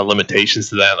there a lot of limitations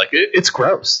to that? Like it's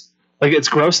gross. Like it's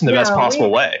gross in the best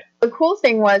possible way. The cool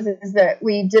thing was that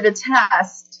we did a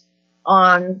test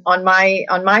on my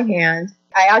hand.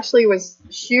 I actually was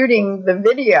shooting the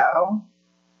video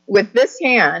with this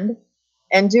hand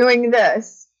and doing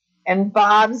this, and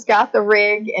Bob's got the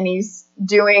rig and he's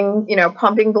doing,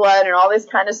 pumping blood and all this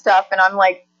kind of stuff, and I'm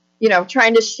like,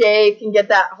 trying to shake and get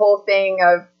that whole thing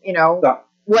of,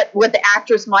 what the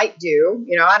actress might do,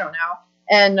 I don't know.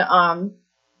 And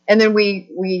then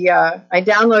I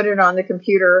downloaded it on the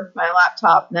computer, my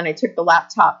laptop, and then I took the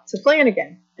laptop to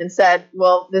Flanagan and said,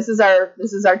 well, this is our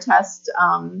test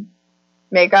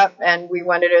makeup, and we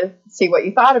wanted to see what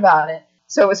you thought about it.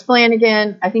 So it was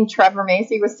Flanagan. I think Trevor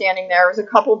Macy was standing there. There was a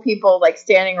couple people like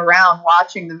standing around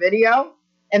watching the video,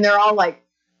 and they're all like,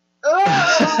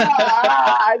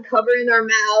 covering their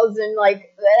mouths and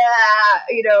like,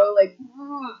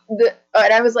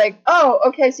 and I was like, oh,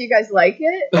 okay, so you guys like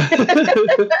it?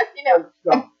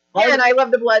 And I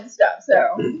love the blood stuff. So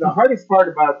the hardest part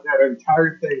about that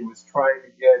entire thing was trying to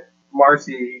get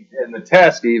Marcy in the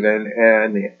test even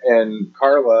and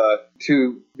Carla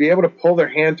to be able to pull their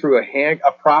hand through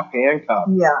a prop handcuff.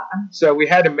 Yeah. So we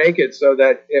had to make it so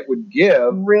that it would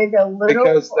give. Rig a little.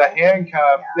 Because the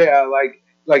handcuff,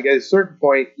 like at a certain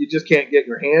point, you just can't get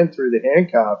your hand through the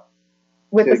handcuff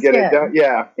with to the get skin. it done.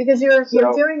 Yeah. Because you're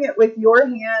doing it with your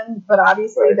hand, but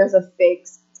obviously there's a fake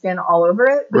skin all over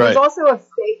it. But there's also a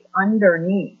fake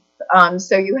underneath.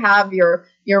 So you have your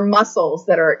muscles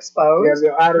that are exposed.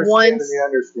 Yeah, the outer skin and the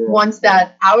underskin. Once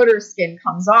that outer skin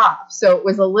comes off. So it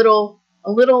was a little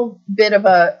bit of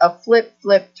a flip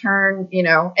turn,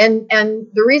 and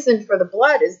the reason for the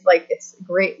blood is like it's a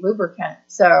great lubricant.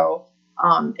 So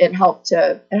it helped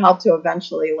to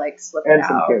eventually like slip and it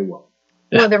some out. KY.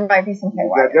 Well, there might be some KY.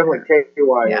 Yeah, definitely KY.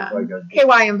 Yeah. Is like a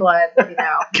KY and blood,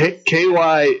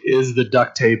 KY is the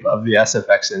duct tape of the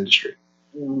SFX industry.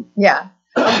 Yeah.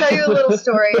 I'll tell you a little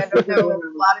story. I don't know if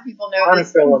a lot of people know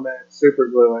this. monofilament, super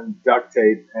glue, and duct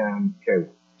tape, and KY.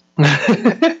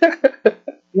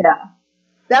 Yeah.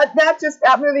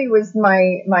 That movie was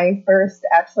my first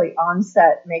actually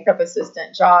on-set makeup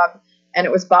assistant job, and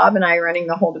it was Bob and I running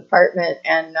the whole department,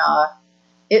 and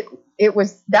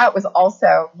that was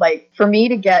also like for me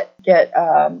to get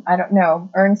I don't know,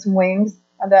 earn some wings.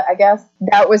 I guess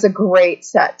that was a great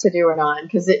set to do it on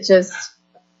because it just,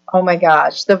 oh my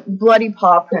gosh, the bloody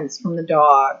paw prints from the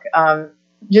dog.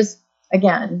 Just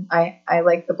again, I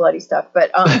like the bloody stuff,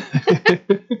 but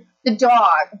the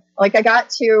dog, like I got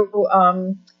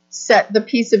to set the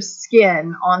piece of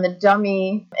skin on the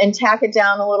dummy and tack it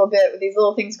down a little bit with these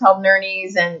little things called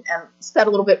nurnies and set a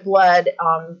little bit blood,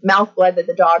 mouth blood that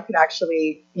the dog could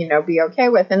actually, be okay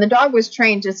with. And the dog was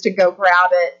trained just to go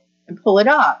grab it and pull it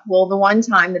up. Well, the one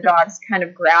time the dog's kind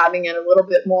of grabbing it a little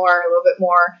bit more,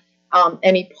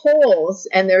 and he pulls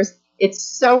and it's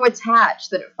so attached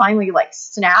that it finally like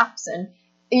snaps and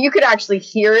you could actually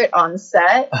hear it on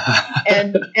set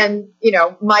and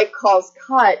Mike calls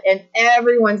cut and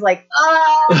everyone's like,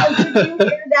 oh, did you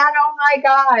hear that? Oh my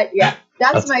God. Yeah.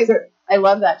 I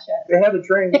love that shit. They had to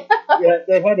train.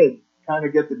 They had to kind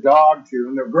of get the dog to,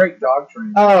 and they're great dog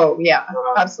trainers. Oh yeah,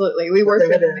 absolutely. We worked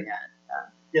with them again.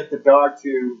 Get the dog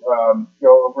to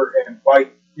go over and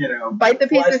bite the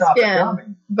piece of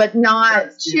skin, but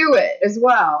not chew it as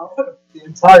well. The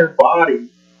entire body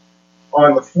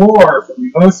on the floor for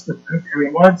most of the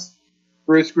movie. Once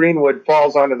Bruce Greenwood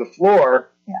falls onto the floor,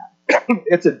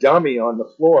 it's a dummy on the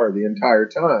floor the entire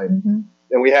time. Mm-hmm.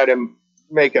 And we had him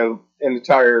make an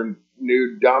entire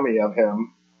nude dummy of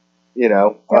him,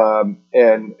 and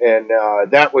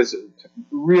that was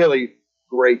really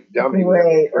great dummy.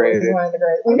 Great. It was one of the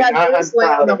great. We had Bruce lay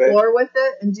on the floor with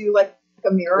it and do like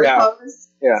a mirror pose.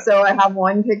 Yeah. So I have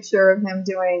one picture of him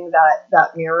doing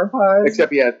that mirror pose.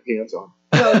 Except he had pants on.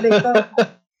 So they both,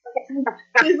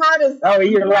 he had his. Oh,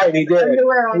 you're right. He did.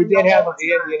 Underwear on. He did have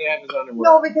his underwear.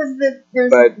 No, because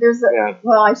there's a.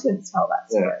 Well, I shouldn't tell that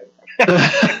story.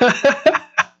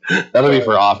 Yeah. That'll be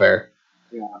for off air.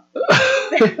 Yeah.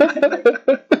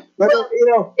 But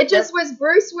it just was.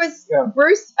 Bruce.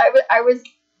 I was.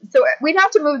 So we'd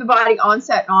have to move the body on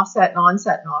set and offset and on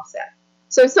set and offset.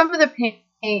 So some of the paint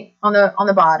on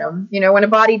the bottom, when a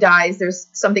body dies, there's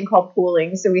something called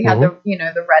pooling. So we had the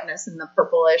redness and the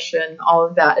purplish and all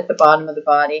of that at the bottom of the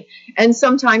body. And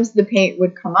sometimes the paint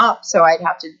would come up. So I'd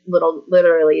have to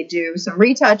literally do some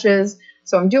retouches.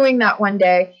 So I'm doing that one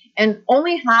day and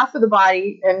only half of the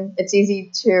body. And it's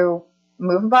easy to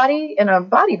move a body in a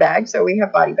body bag. So we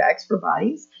have body bags for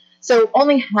bodies. So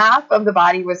only half of the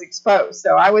body was exposed.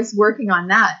 So I was working on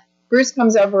that. Bruce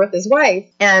comes over with his wife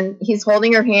and he's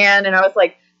holding her hand and I was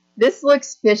like, this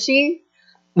looks fishy.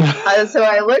 So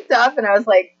I looked up and I was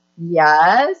like,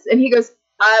 yes. And he goes,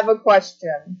 I have a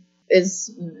question. Is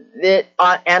it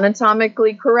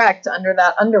anatomically correct under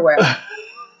that underwear?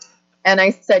 And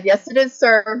I said, yes, it is,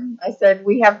 sir. I said,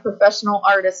 we have professional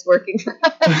artists working for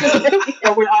us.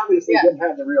 Well, we obviously didn't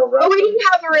have the real reference. But we didn't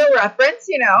have the real reference,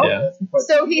 Yeah.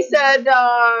 So he said,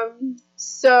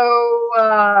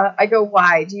 I go,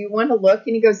 why? Do you want to look?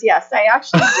 And he goes, yes, I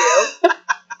actually do.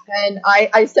 And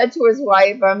I said to his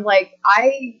wife, I'm like,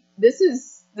 this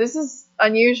is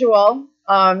unusual.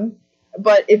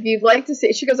 But if you'd like to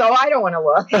see, she goes, oh, I don't want to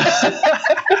look.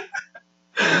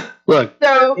 Look.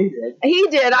 So he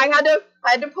did. I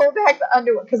had to pull back the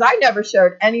underwear because I never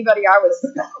showed anybody. I was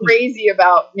crazy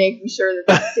about making sure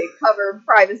that stayed covered,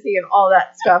 privacy, and all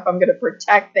that stuff. I'm going to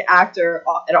protect the actor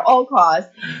at all costs.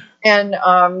 And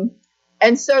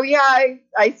so I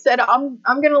said I'm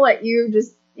going to let you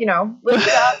just lift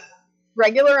up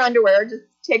regular underwear, just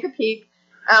take a peek.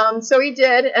 So he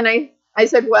did, and I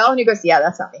said, well, and he goes, yeah,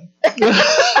 that's not me.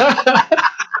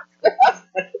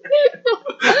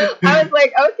 I was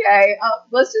like, okay,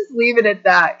 let's just leave it at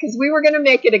that, because we were going to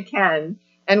make it a Ken,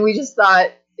 and we just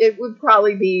thought it would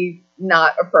probably be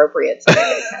not appropriate to make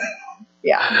it a Ken.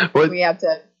 Yeah, we have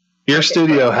to. Your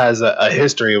studio has a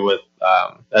history with,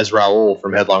 as Raul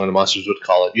from Headlong and the Monsters would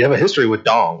call it, you have a history with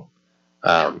Dong.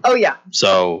 Oh, yeah.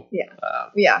 So,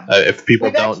 if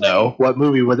people don't know, what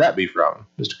movie would that be from,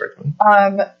 Mr. Kurtzman?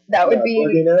 That would be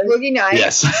Boogie Nights.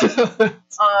 Yes.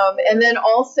 And then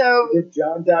also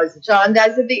John dies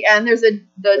at the end. There's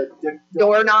the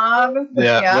doorknob.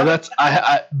 Yeah. Well, that's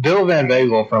Bill Van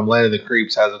Bagel from Land of the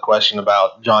Creeps has a question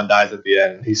about John dies at the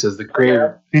end. He says the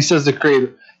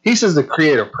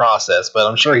creative process, but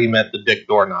I'm sure he meant the dick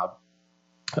doorknob.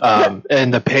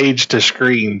 And the page to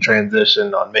screen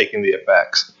transition on making the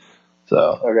effects.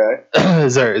 So, okay.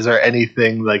 is there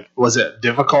anything, like, was it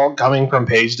difficult coming from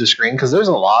page to screen? Because there's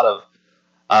a lot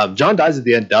of John Dies at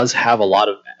the End does have a lot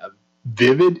of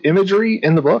vivid imagery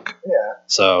in the book. Yeah.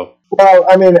 So, well,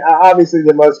 I mean, obviously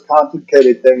the most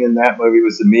complicated thing in that movie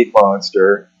was the meat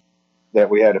monster that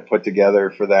we had to put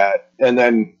together for that, and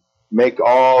then make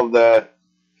all the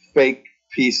fake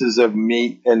pieces of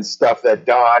meat and stuff that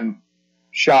Don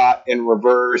shot in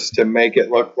reverse to make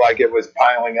it look like it was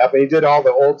piling up. And he did all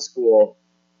the old school,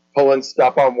 pulling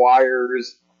stuff on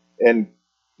wires and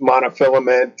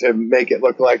monofilament to make it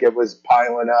look like it was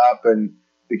piling up and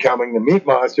becoming the meat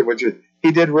monster, which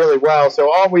he did really well. So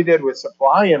all we did was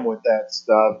supply him with that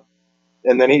stuff,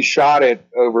 and then he shot it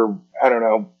over, I don't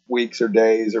know, weeks or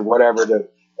days or whatever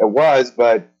it was.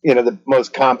 But, you know, the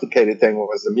most complicated thing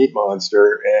was the meat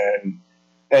monster.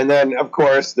 And then, of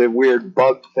course, the weird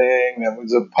bug thing that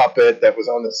was a puppet that was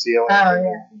on the ceiling. Oh,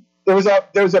 yeah.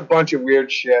 There was a bunch of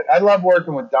weird shit. I love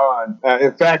working with Don.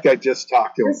 In fact, I just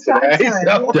talked to him today.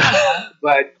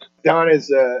 But Don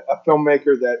is a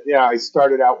filmmaker that, I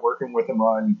started out working with him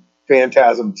on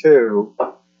Phantasm 2.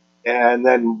 And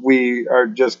then we are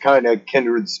just kind of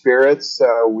kindred spirits.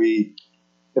 So we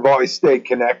have always stayed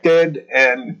connected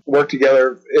and worked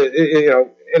together.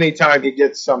 Anytime he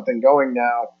gets something going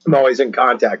now, I'm always in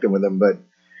contact with him. But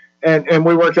and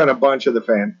we worked on a bunch of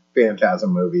the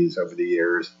Phantasm movies over the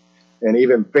years, and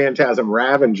even Phantasm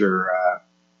Ravager.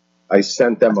 I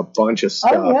sent them a bunch of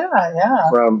stuff. Oh yeah.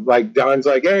 From like Don's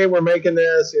like, hey, we're making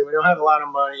this. We don't have a lot of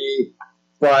money,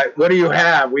 but what do you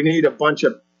have? We need a bunch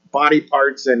of body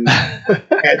parts and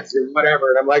heads or whatever.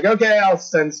 And I'm like, okay, I'll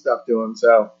send stuff to him.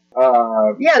 So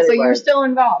so you're still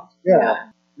involved.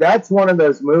 Yeah. That's one of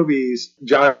those movies,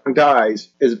 John Dies,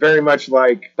 is very much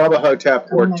like Bubba Hotep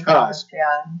or Tusk.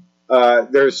 Yeah.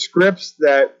 There's scripts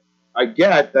that I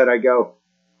get that I go,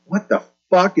 what the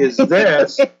fuck is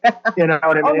this? You know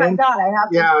what I mean? Oh my God, I have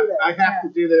to do this. I have to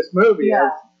do this movie. Yeah.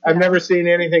 I've never seen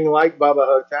anything like Bubba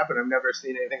Hotep, and I've never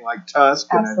seen anything like Tusk.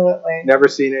 Absolutely. And I've never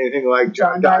seen anything like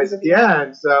John Dies at the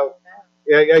End. So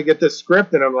I get the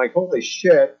script, and I'm like, holy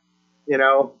shit,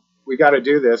 we got to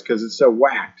do this because it's so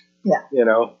whacked. Yeah. You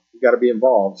got to be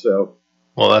involved. So.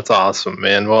 Well, that's awesome,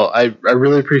 man. Well, I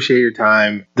really appreciate your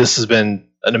time. This has been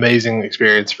an amazing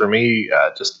experience for me,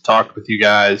 just to talk with you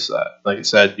guys. Like I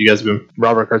said,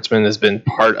 Robert Kurtzman has been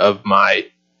part of my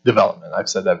development. I've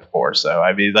said that before. So,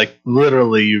 I mean, like,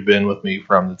 literally, you've been with me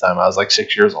from the time I was like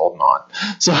 6 years old and on.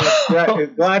 So, yeah,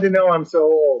 glad to know I'm so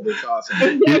old. It's awesome.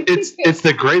 It's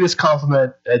the greatest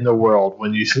compliment in the world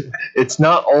when it's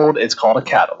not old, it's called a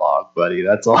catalog, buddy.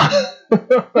 That's all.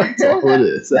 That's all it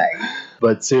is.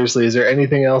 But seriously, is there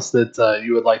anything else that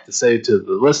you would like to say to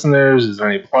the listeners? Is there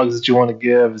any plugs that you want to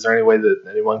give? Is there any way that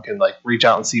anyone can reach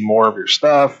out and see more of your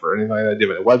stuff or anything like that? Do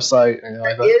you have a website? Anything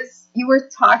like that? You were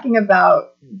talking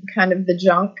about kind of the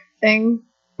junk thing.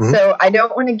 Mm-hmm. So I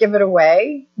don't want to give it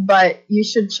away, but you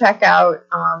should check out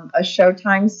a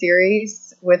Showtime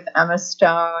series with Emma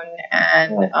Stone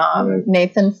and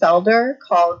Nathan Felder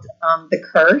called The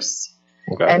Curse.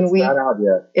 Okay. And it's not out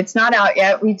yet. It's not out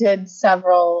yet. We did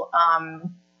several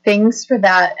things for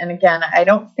that. And again, I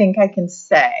don't think I can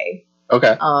say.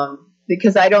 Okay.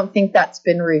 Because I don't think that's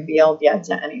been revealed yet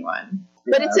to anyone.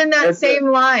 Yeah, but it's in that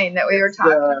same line that we were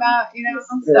talking about,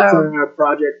 It's a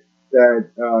project that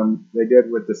they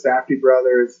did with the Safdie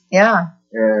brothers. Yeah.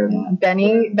 And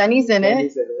Benny's in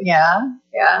it.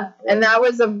 Yeah. And that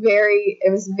was a very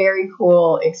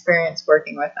cool experience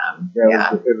working with them.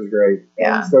 Yeah. It was great.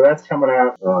 Yeah. So that's coming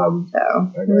out.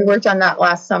 We worked on that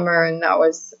last summer, and it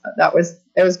was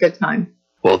a good time.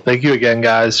 Well, thank you again,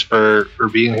 guys, for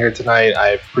being here tonight. I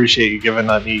appreciate you giving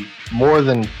me more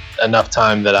than enough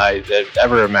time that I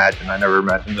ever imagined. I never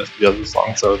imagined this to go this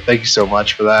long. So thank you so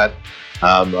much for that.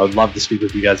 I would love to speak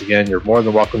with you guys again. You're more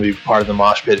than welcome to be part of the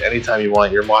Mosh Pit anytime you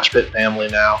want. You're Mosh Pit family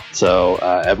now. So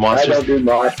at Monsters, I don't do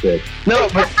Mosh Pit. No,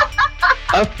 but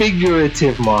A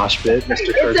figurative mosh pit,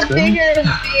 Mr. Kurtzman. It's a figurative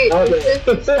speech.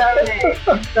 It's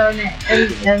just so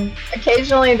neat. And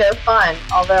occasionally they're fun,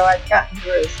 although I've gotten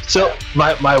bruised. So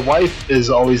my wife is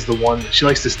always the one. She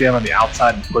likes to stand on the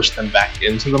outside and push them back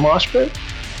into the mosh pit.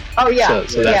 Oh yeah.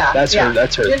 So that's her.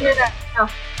 That's her. No.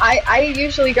 I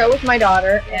usually go with my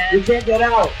daughter, and You can't get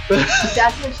out.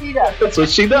 that's what she does. That's what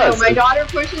she does. So my daughter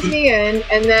pushes me in,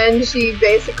 and then she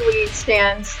basically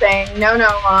stands saying, "No,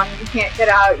 Mom, you can't get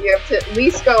out. You have to at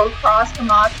least go across the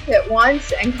mosh pit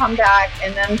once and come back,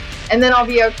 and then I'll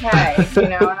be okay." You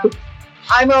know, and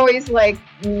I'm always like,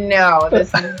 "No,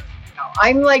 this is." No.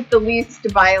 I'm like the least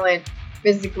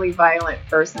physically violent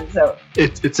person, so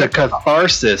it's a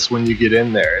catharsis when you get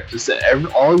in there. It's just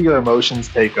all your emotions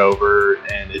take over,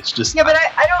 and it's just yeah. But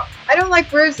I don't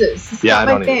like bruises. It's not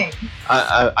my thing.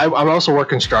 I'm also work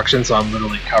construction, so I'm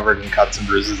literally covered in cuts and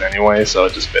bruises anyway, so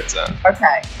it just fits in.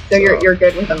 Okay, so you're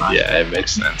good with them. Yeah, it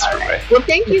makes sense for me. Well,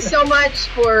 thank you so much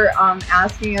for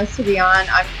asking us to be on.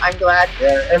 I'm glad.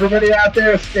 Yeah, everybody out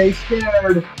there, stay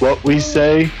scared. What we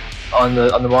say on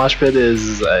the mosh pit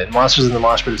is monsters in the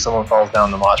mosh pit. If someone falls down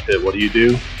the mosh pit, what do?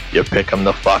 You pick them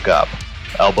the fuck up,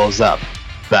 elbows up,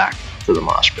 back to the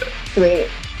mosh pit. Sweet.